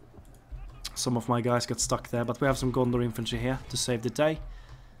 Some of my guys got stuck there, but we have some Gondor infantry here to save the day.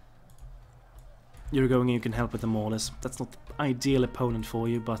 You're going and you can help with the Maulers. That's not the ideal opponent for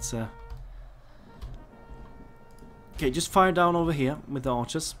you, but... Okay, just fire down over here with the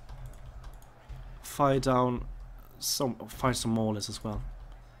archers. Fire down some Maulers as well.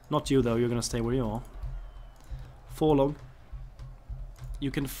 Not you though, you're gonna stay where you are. Forlog. You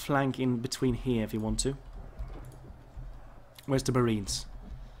can flank in between here if you want to. Where's the Marines?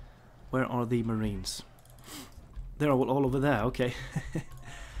 Where are the Marines? They're all over there, okay.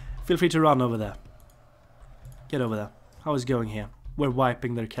 Feel free to run over there. Get over there. How is it going here? We're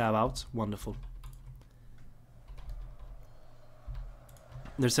wiping their cav out. Wonderful.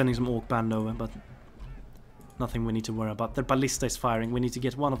 They're sending some orc band over, but nothing we need to worry about. Their ballista is firing. We need to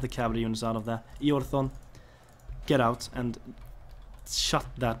get one of the cavalry units out of there. Eorthon, get out and shut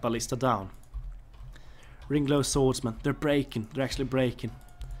that ballista down. Ringglow swordsmen. They're breaking. They're actually breaking.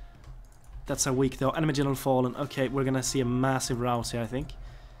 That's how weak they are. Enemy general fallen. Okay, we're gonna see a massive rout here, I think.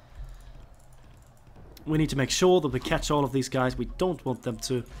 We need to make sure that we catch all of these guys. We don't want them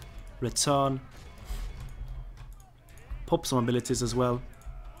to return. Pop some abilities as well.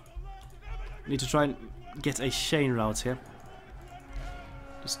 Need to try and get a chain route here.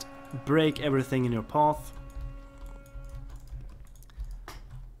 Just break everything in your path.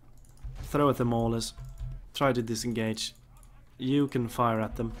 Throw at the Maulers. Try to disengage. You can fire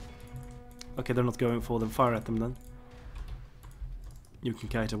at them. Okay, they're not going for them. Fire at them then. You can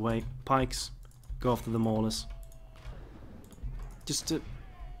kite away. Pikes. Go after the Maulers. Just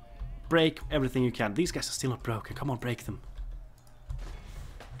break everything you can. These guys are still not broken. Come on, break them.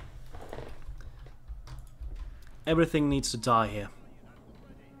 Everything needs to die here.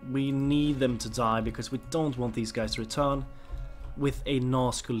 We need them to die because we don't want these guys to return with a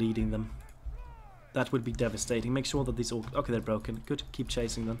Nazgul leading them. That would be devastating. Make sure that these orcs... Okay, they're broken. Good. Keep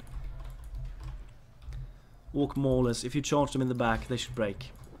chasing them. Orc Maulers. If you charge them in the back, they should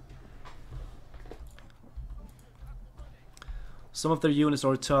break. Some of their units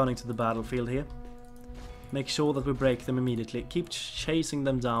are returning to the battlefield here. Make sure that we break them immediately. Keep chasing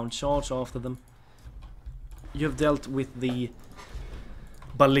them down. Charge after them. You have dealt with the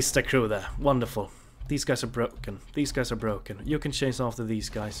ballista crew there. Wonderful. These guys are broken. These guys are broken. You can chase after these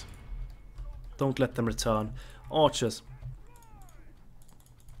guys. Don't let them return. Archers.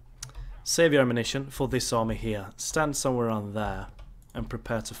 Save your ammunition for this army here. Stand somewhere around there and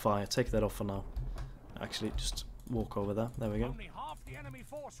prepare to fire. Take that off for now. Actually, just walk over there. There we go. Only half the enemy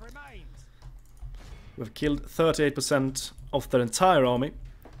force remains. We've killed 38% of their entire army,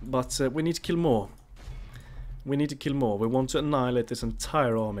 but we need to kill more. We need to kill more. We want to annihilate this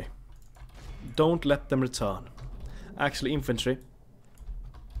entire army. Don't let them return. Actually, infantry,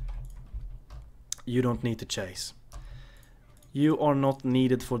 you don't need to chase. You are not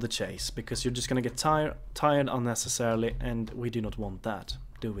needed for the chase, because you're just gonna get tired unnecessarily, and we do not want that,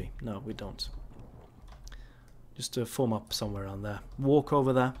 do we? No, we don't. Just to form up somewhere around there. Walk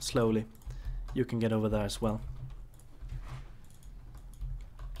over there, slowly. You can get over there as well.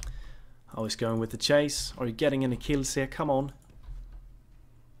 How is going with the chase? Are you getting any kills here? Come on.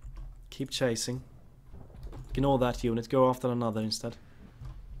 Keep chasing. Ignore that unit. Go after another instead.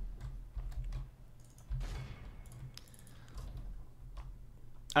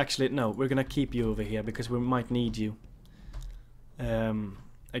 Actually, no. We're gonna keep you over here because we might need you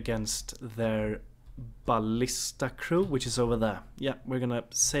against their ballista crew, which is over there. Yeah, we're gonna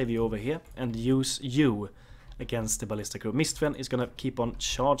save you over here and use you against the ballista crew. Mistven is gonna keep on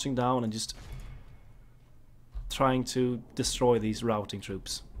charging down and just trying to destroy these routing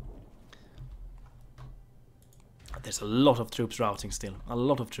troops. There's a lot of troops routing still. A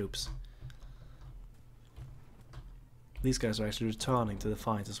lot of troops. These guys are actually returning to the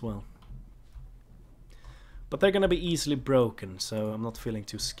fight as well. But they're gonna be easily broken, so I'm not feeling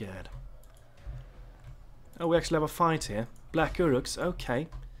too scared. Oh, we actually have a fight here. Black Uruks, okay.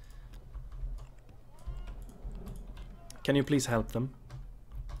 Can you please help them?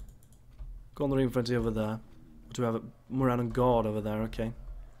 Gondor infantry over there. Do we have a Moran guard over there? Okay.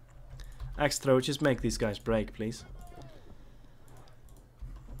 Axe throw, just make these guys break, please.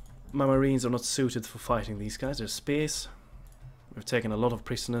 My marines are not suited for fighting these guys. They're spears. We've taken a lot of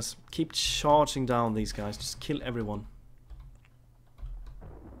prisoners. Keep charging down these guys. Just kill everyone.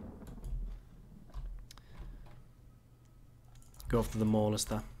 Go after the Maulers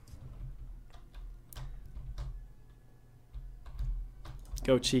there.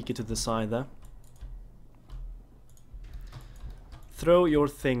 Go cheeky to the side there. Throw your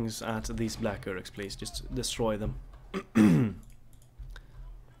things at these Black Uruks, please. Just destroy them.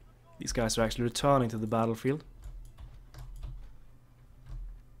 These guys are actually returning to the battlefield.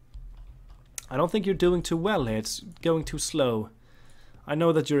 I don't think you're doing too well here. It's going too slow. I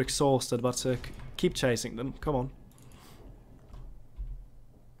know that you're exhausted, but Keep chasing them. Come on.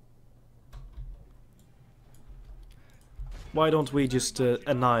 Why don't we just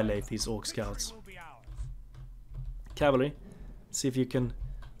annihilate these orc scouts? Cavalry, see if you can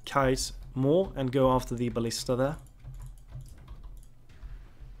kite more and go after the ballista there.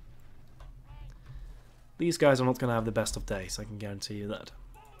 These guys are not going to have the best of days, I can guarantee you that.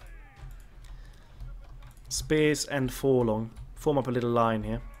 Spears and forelong. Form up a little line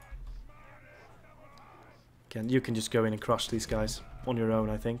here. You can just go in and crush these guys on your own,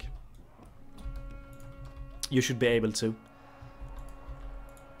 I think. You should be able to.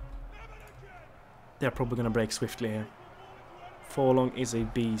 They're probably going to break swiftly here. Forlong is a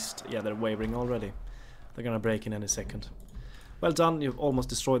beast. Yeah, they're wavering already. They're going to break in any second. Well done, you've almost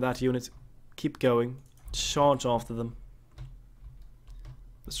destroyed that unit. Keep going. Charge after them.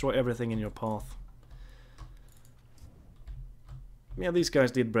 Destroy everything in your path. Yeah, these guys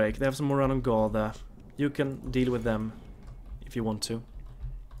did break. They have some more run on guard there. You can deal with them if you want to.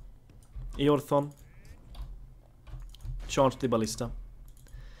 Eorthon. Charge the ballista.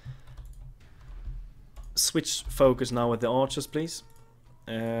 Switch focus now with the archers, please.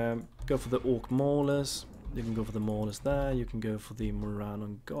 Go for the orc maulers. You can go for the maulers there. You can go for the Moran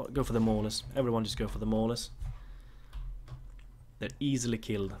on God. Go for the maulers. Everyone just go for the maulers. They're easily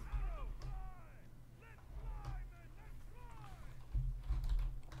killed.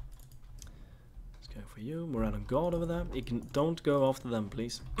 Let's go for you, Moran on God over there. You can don't go after them,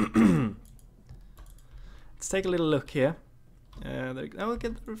 please. Let's take a little look here.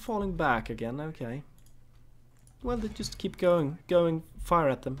 They're falling back again. Okay. Well, they just keep going, fire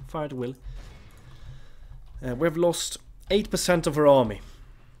at them, fire at will. We've lost 8% of our army.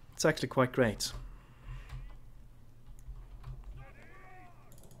 It's actually quite great.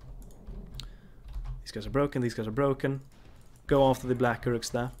 These guys are broken, these guys are broken. Go after the Black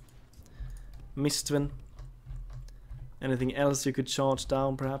Uruks there. Mistwin. Anything else you could charge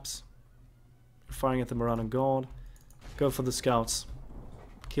down, perhaps? Firing at them around on guard. Go for the scouts.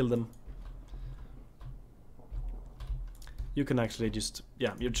 Kill them. You can actually just...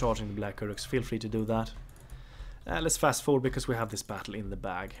 yeah, you're charging the Black Uruks. Feel free to do that. Let's fast forward because we have this battle in the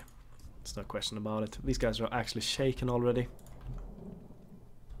bag. There's no question about it. These guys are actually shaken already.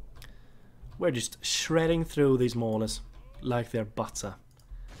 We're just shredding through these maulers like they're butter.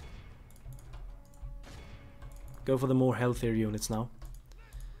 Go for the more healthier units now.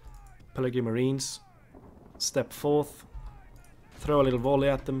 Pelargir Marines. Step forth. Throw a little volley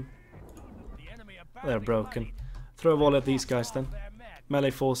at them. They're broken. Throw a volley at these guys then.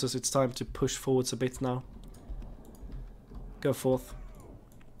 Melee forces, it's time to push forwards a bit now. Go forth.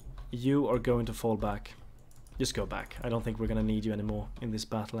 You are going to fall back. Just go back. I don't think we're going to need you anymore in this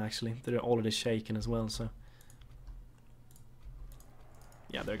battle, actually. They're already shaken as well, so...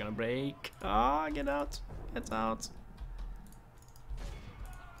 yeah, they're going to break. Ah, get out. Get out.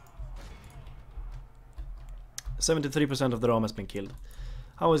 73% of the arm has been killed.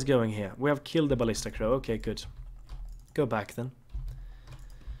 How is it going here? We have killed the Ballista Crow. Okay, good. Go back then.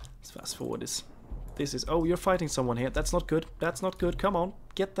 Let's fast forward this. This is... oh, you're fighting someone here. That's not good. That's not good. Come on.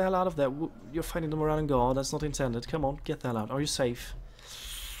 Get the hell out of there. You're fighting them around and guard. That's not intended. Come on. Get the hell out. Are you safe?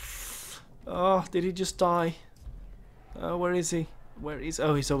 Oh, did he just die? Oh, where is he? Where is...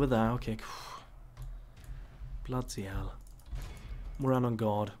 oh, he's over there. Okay. Bloody hell. Moran on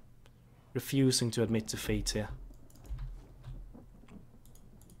guard. Refusing to admit defeat here.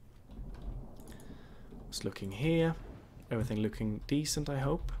 Just looking here. Everything looking decent, I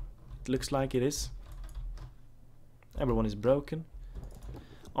hope. It looks like it is. Everyone is broken.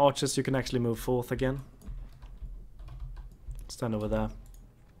 Archers, you can actually move forth again. Stand over there.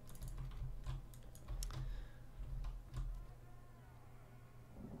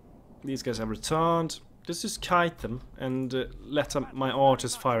 These guys have returned. Just kite them and let my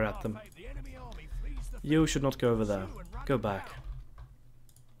archers fire at them. You should not go over there. Go back.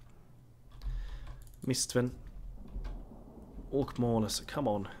 Mistwin. Orc Maulers, come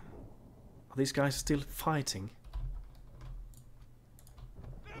on. Are these guys still fighting?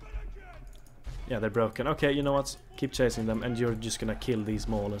 Yeah, they're broken. Okay, you know what? Keep chasing them and you're just gonna kill these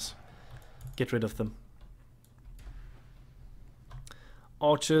Maulers. Get rid of them.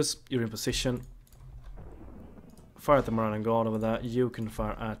 Archers, you're in position. Fire at the Moran and Guard over there. You can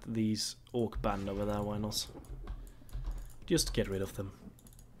fire at these Orc Band over there, why not? Just get rid of them.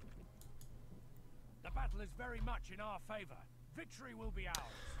 The battle is very much in our favor. Victory will be ours.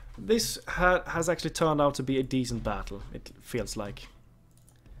 This has actually turned out to be a decent battle, it feels like.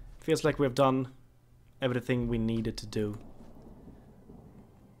 It feels like we've done everything we needed to do.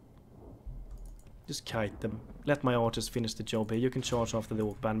 Just kite them. Let my archers finish the job here. You can charge after the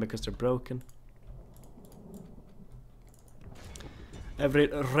Orc Band because they're broken. Every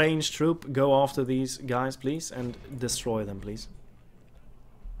ranged troop, go after these guys, please, and destroy them, please.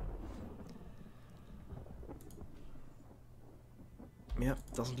 Yeah,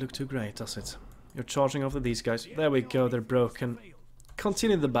 doesn't look too great, does it? You're charging after these guys. There we go, they're broken.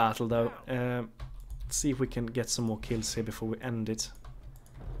 Continue the battle, though. Let's see if we can get some more kills here before we end it.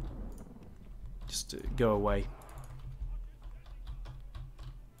 Just go away.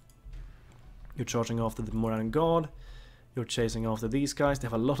 You're charging after the Moran Guard. You're chasing after these guys. They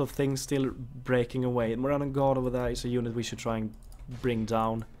have a lot of things still breaking away. Moran Guard over there is a unit we should try and bring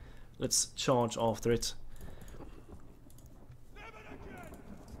down. Let's charge after it.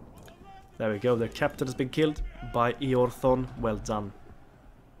 There we go. Their captain has been killed by Eorthon. Well done.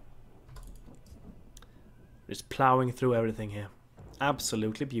 Just plowing through everything here.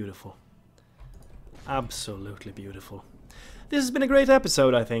 Absolutely beautiful. Absolutely beautiful. This has been a great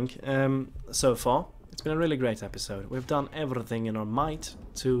episode, I think, so far. It's been a really great episode. We've done everything in our might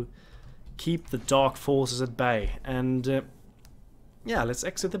to keep the dark forces at bay. And, yeah, let's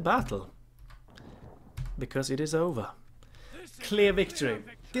exit the battle. Because it is over. Clear victory.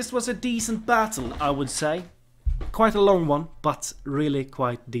 This was a decent battle, I would say. Quite a long one, but really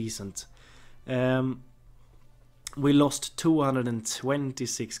quite decent. We lost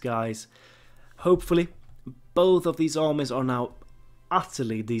 226 guys. Hopefully, both of these armies are now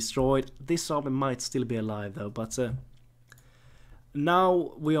utterly destroyed. This army might still be alive though, but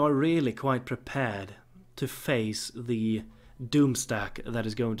now we are really quite prepared to face the Doomstack that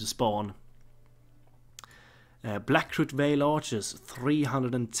is going to spawn. Blackroot Vale Archers,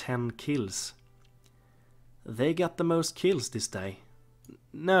 310 kills. They got the most kills this day.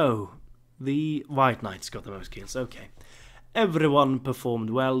 No, the White Knights got the most kills, okay. Everyone performed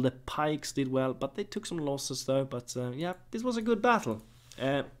well, the Pikes did well, but they took some losses though, but yeah, this was a good battle.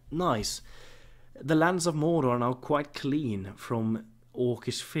 Nice. The lands of Mordor are now quite clean from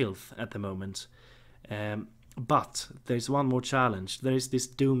orcish filth at the moment. But there's one more challenge. There is this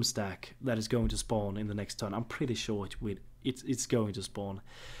Doomstack that is going to spawn in the next turn. I'm pretty sure it's going to spawn.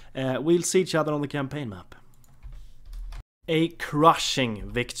 We'll see each other on the campaign map. A crushing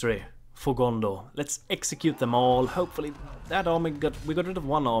victory for Gondor. Let's execute them all. Hopefully that army we got rid of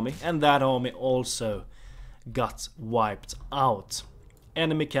one army, and that army also got wiped out.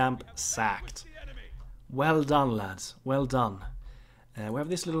 Enemy camp sacked. Well done, lads. Well done. We have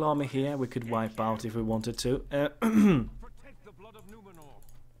this little army here we could wipe out if we wanted to.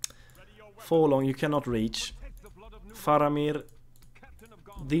 Forlong, you cannot reach. Faramir,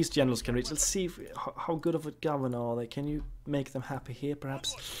 these generals can reach. Let's see how good of a governor are they. Can you make them happy here,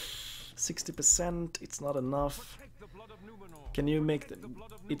 perhaps? 60%, it's not enough. Can you make them...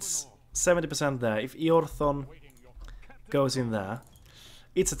 It's 70% there. If Eorthon goes in there,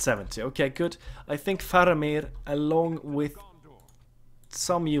 it's at 70. Okay, good. I think Faramir, along with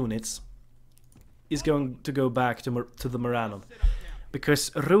some units, is going to go back to the Morannon.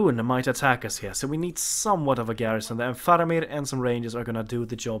 Because Rune might attack us here, so we need somewhat of a garrison there. And Faramir and some rangers are gonna do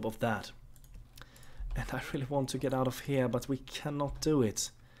the job of that. And I really want to get out of here, but we cannot do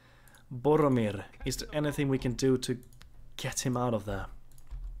it. Boromir, is there anything we can do to get him out of there?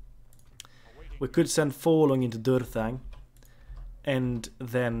 We could send Forlong into Durthang and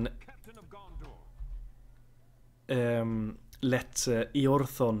then let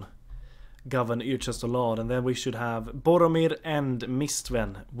Eorthon govern Yrchestolad, and then we should have Boromir and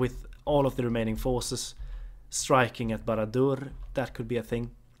Mistven with all of the remaining forces striking at Barad-dûr. That could be a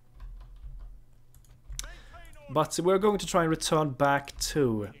thing. But we're going to try and return back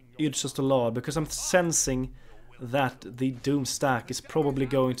to Yrchestolad because I'm sensing that the Doomstack is probably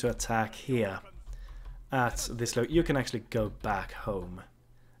going to attack here at this location. You can actually go back home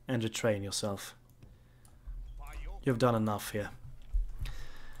and retrain yourself. You've done enough here.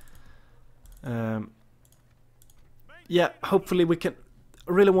 Yeah, hopefully we can...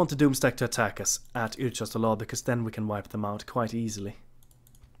 I really want the Doomstack to attack us at Yrchestolad because then we can wipe them out quite easily.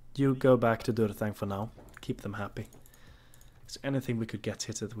 You go back to Durthang for now. Keep them happy. Is there anything we could get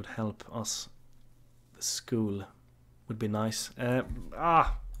here that would help us? The school would be nice.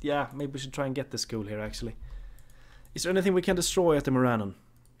 Yeah, maybe we should try and get the school here actually. Is there anything we can destroy at the Morannon?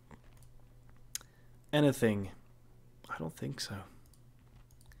 Anything? I don't think so.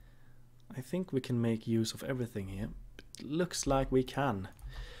 I think we can make use of everything here. It looks like we can.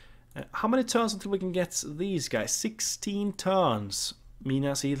 How many turns until we can get these guys? 16 turns.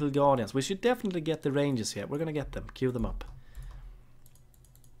 Minas Ithil Guardians. We should definitely get the Rangers here. We're gonna get them. Queue them up.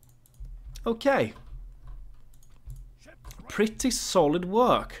 Okay. Pretty solid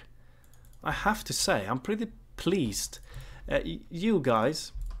work, I have to say. I'm pretty pleased. You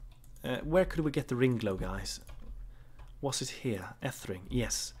guys, where could we get the Ringglow guys? Was it here? Ethring,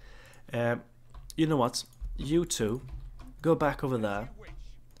 yes. You know what? You two, go back over there.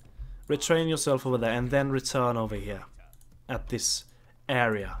 Retrain yourself over there and then return over here. At this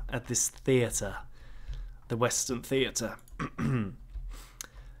area, at this theatre. The Western Theatre.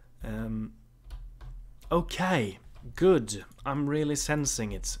 Okay, good. I'm really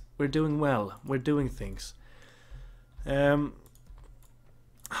sensing it. We're doing well. We're doing things.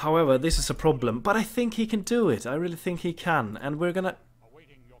 However, this is a problem, but I think he can do it. I really think he can, and we're gonna...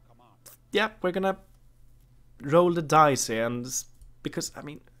 Yeah, we're gonna roll the dice here, and because, I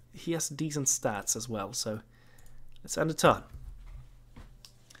mean, he has decent stats as well, so let's end the turn.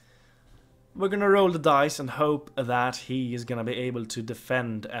 We're gonna roll the dice and hope that he is gonna be able to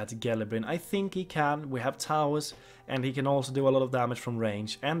defend at Gelebrin. I think he can. We have towers, and he can also do a lot of damage from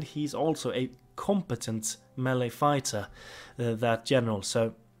range, and he's also a competent melee fighter, that general,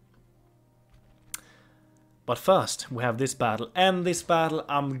 so... But first, we have this battle, and this battle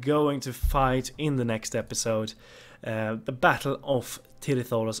I'm going to fight in the next episode. The Battle of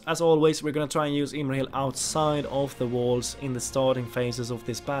Tirith. As always, we're gonna try and use Imrahil outside of the walls in the starting phases of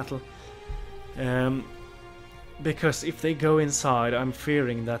this battle. Because if they go inside, I'm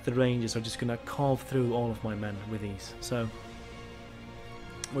fearing that the Rangers are just gonna carve through all of my men with ease. So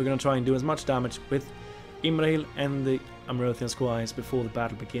we're gonna try and do as much damage with Imrahil and the Amrothian squires before the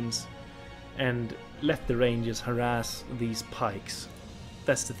battle begins, and let the Rangers harass these pikes.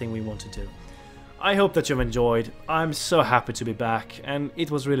 That's the thing we want to do. I hope that you've enjoyed. I'm so happy to be back, and it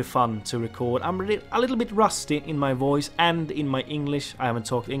was really fun to record. I'm a little bit rusty in my voice and in my English. I haven't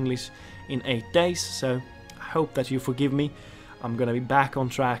talked English in 8 days, so I hope that you forgive me. I'm gonna be back on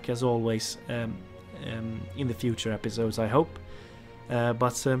track as always in the future episodes, I hope.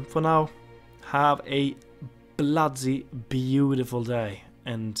 But for now, have a bloody beautiful day,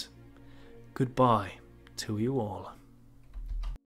 and goodbye to you all.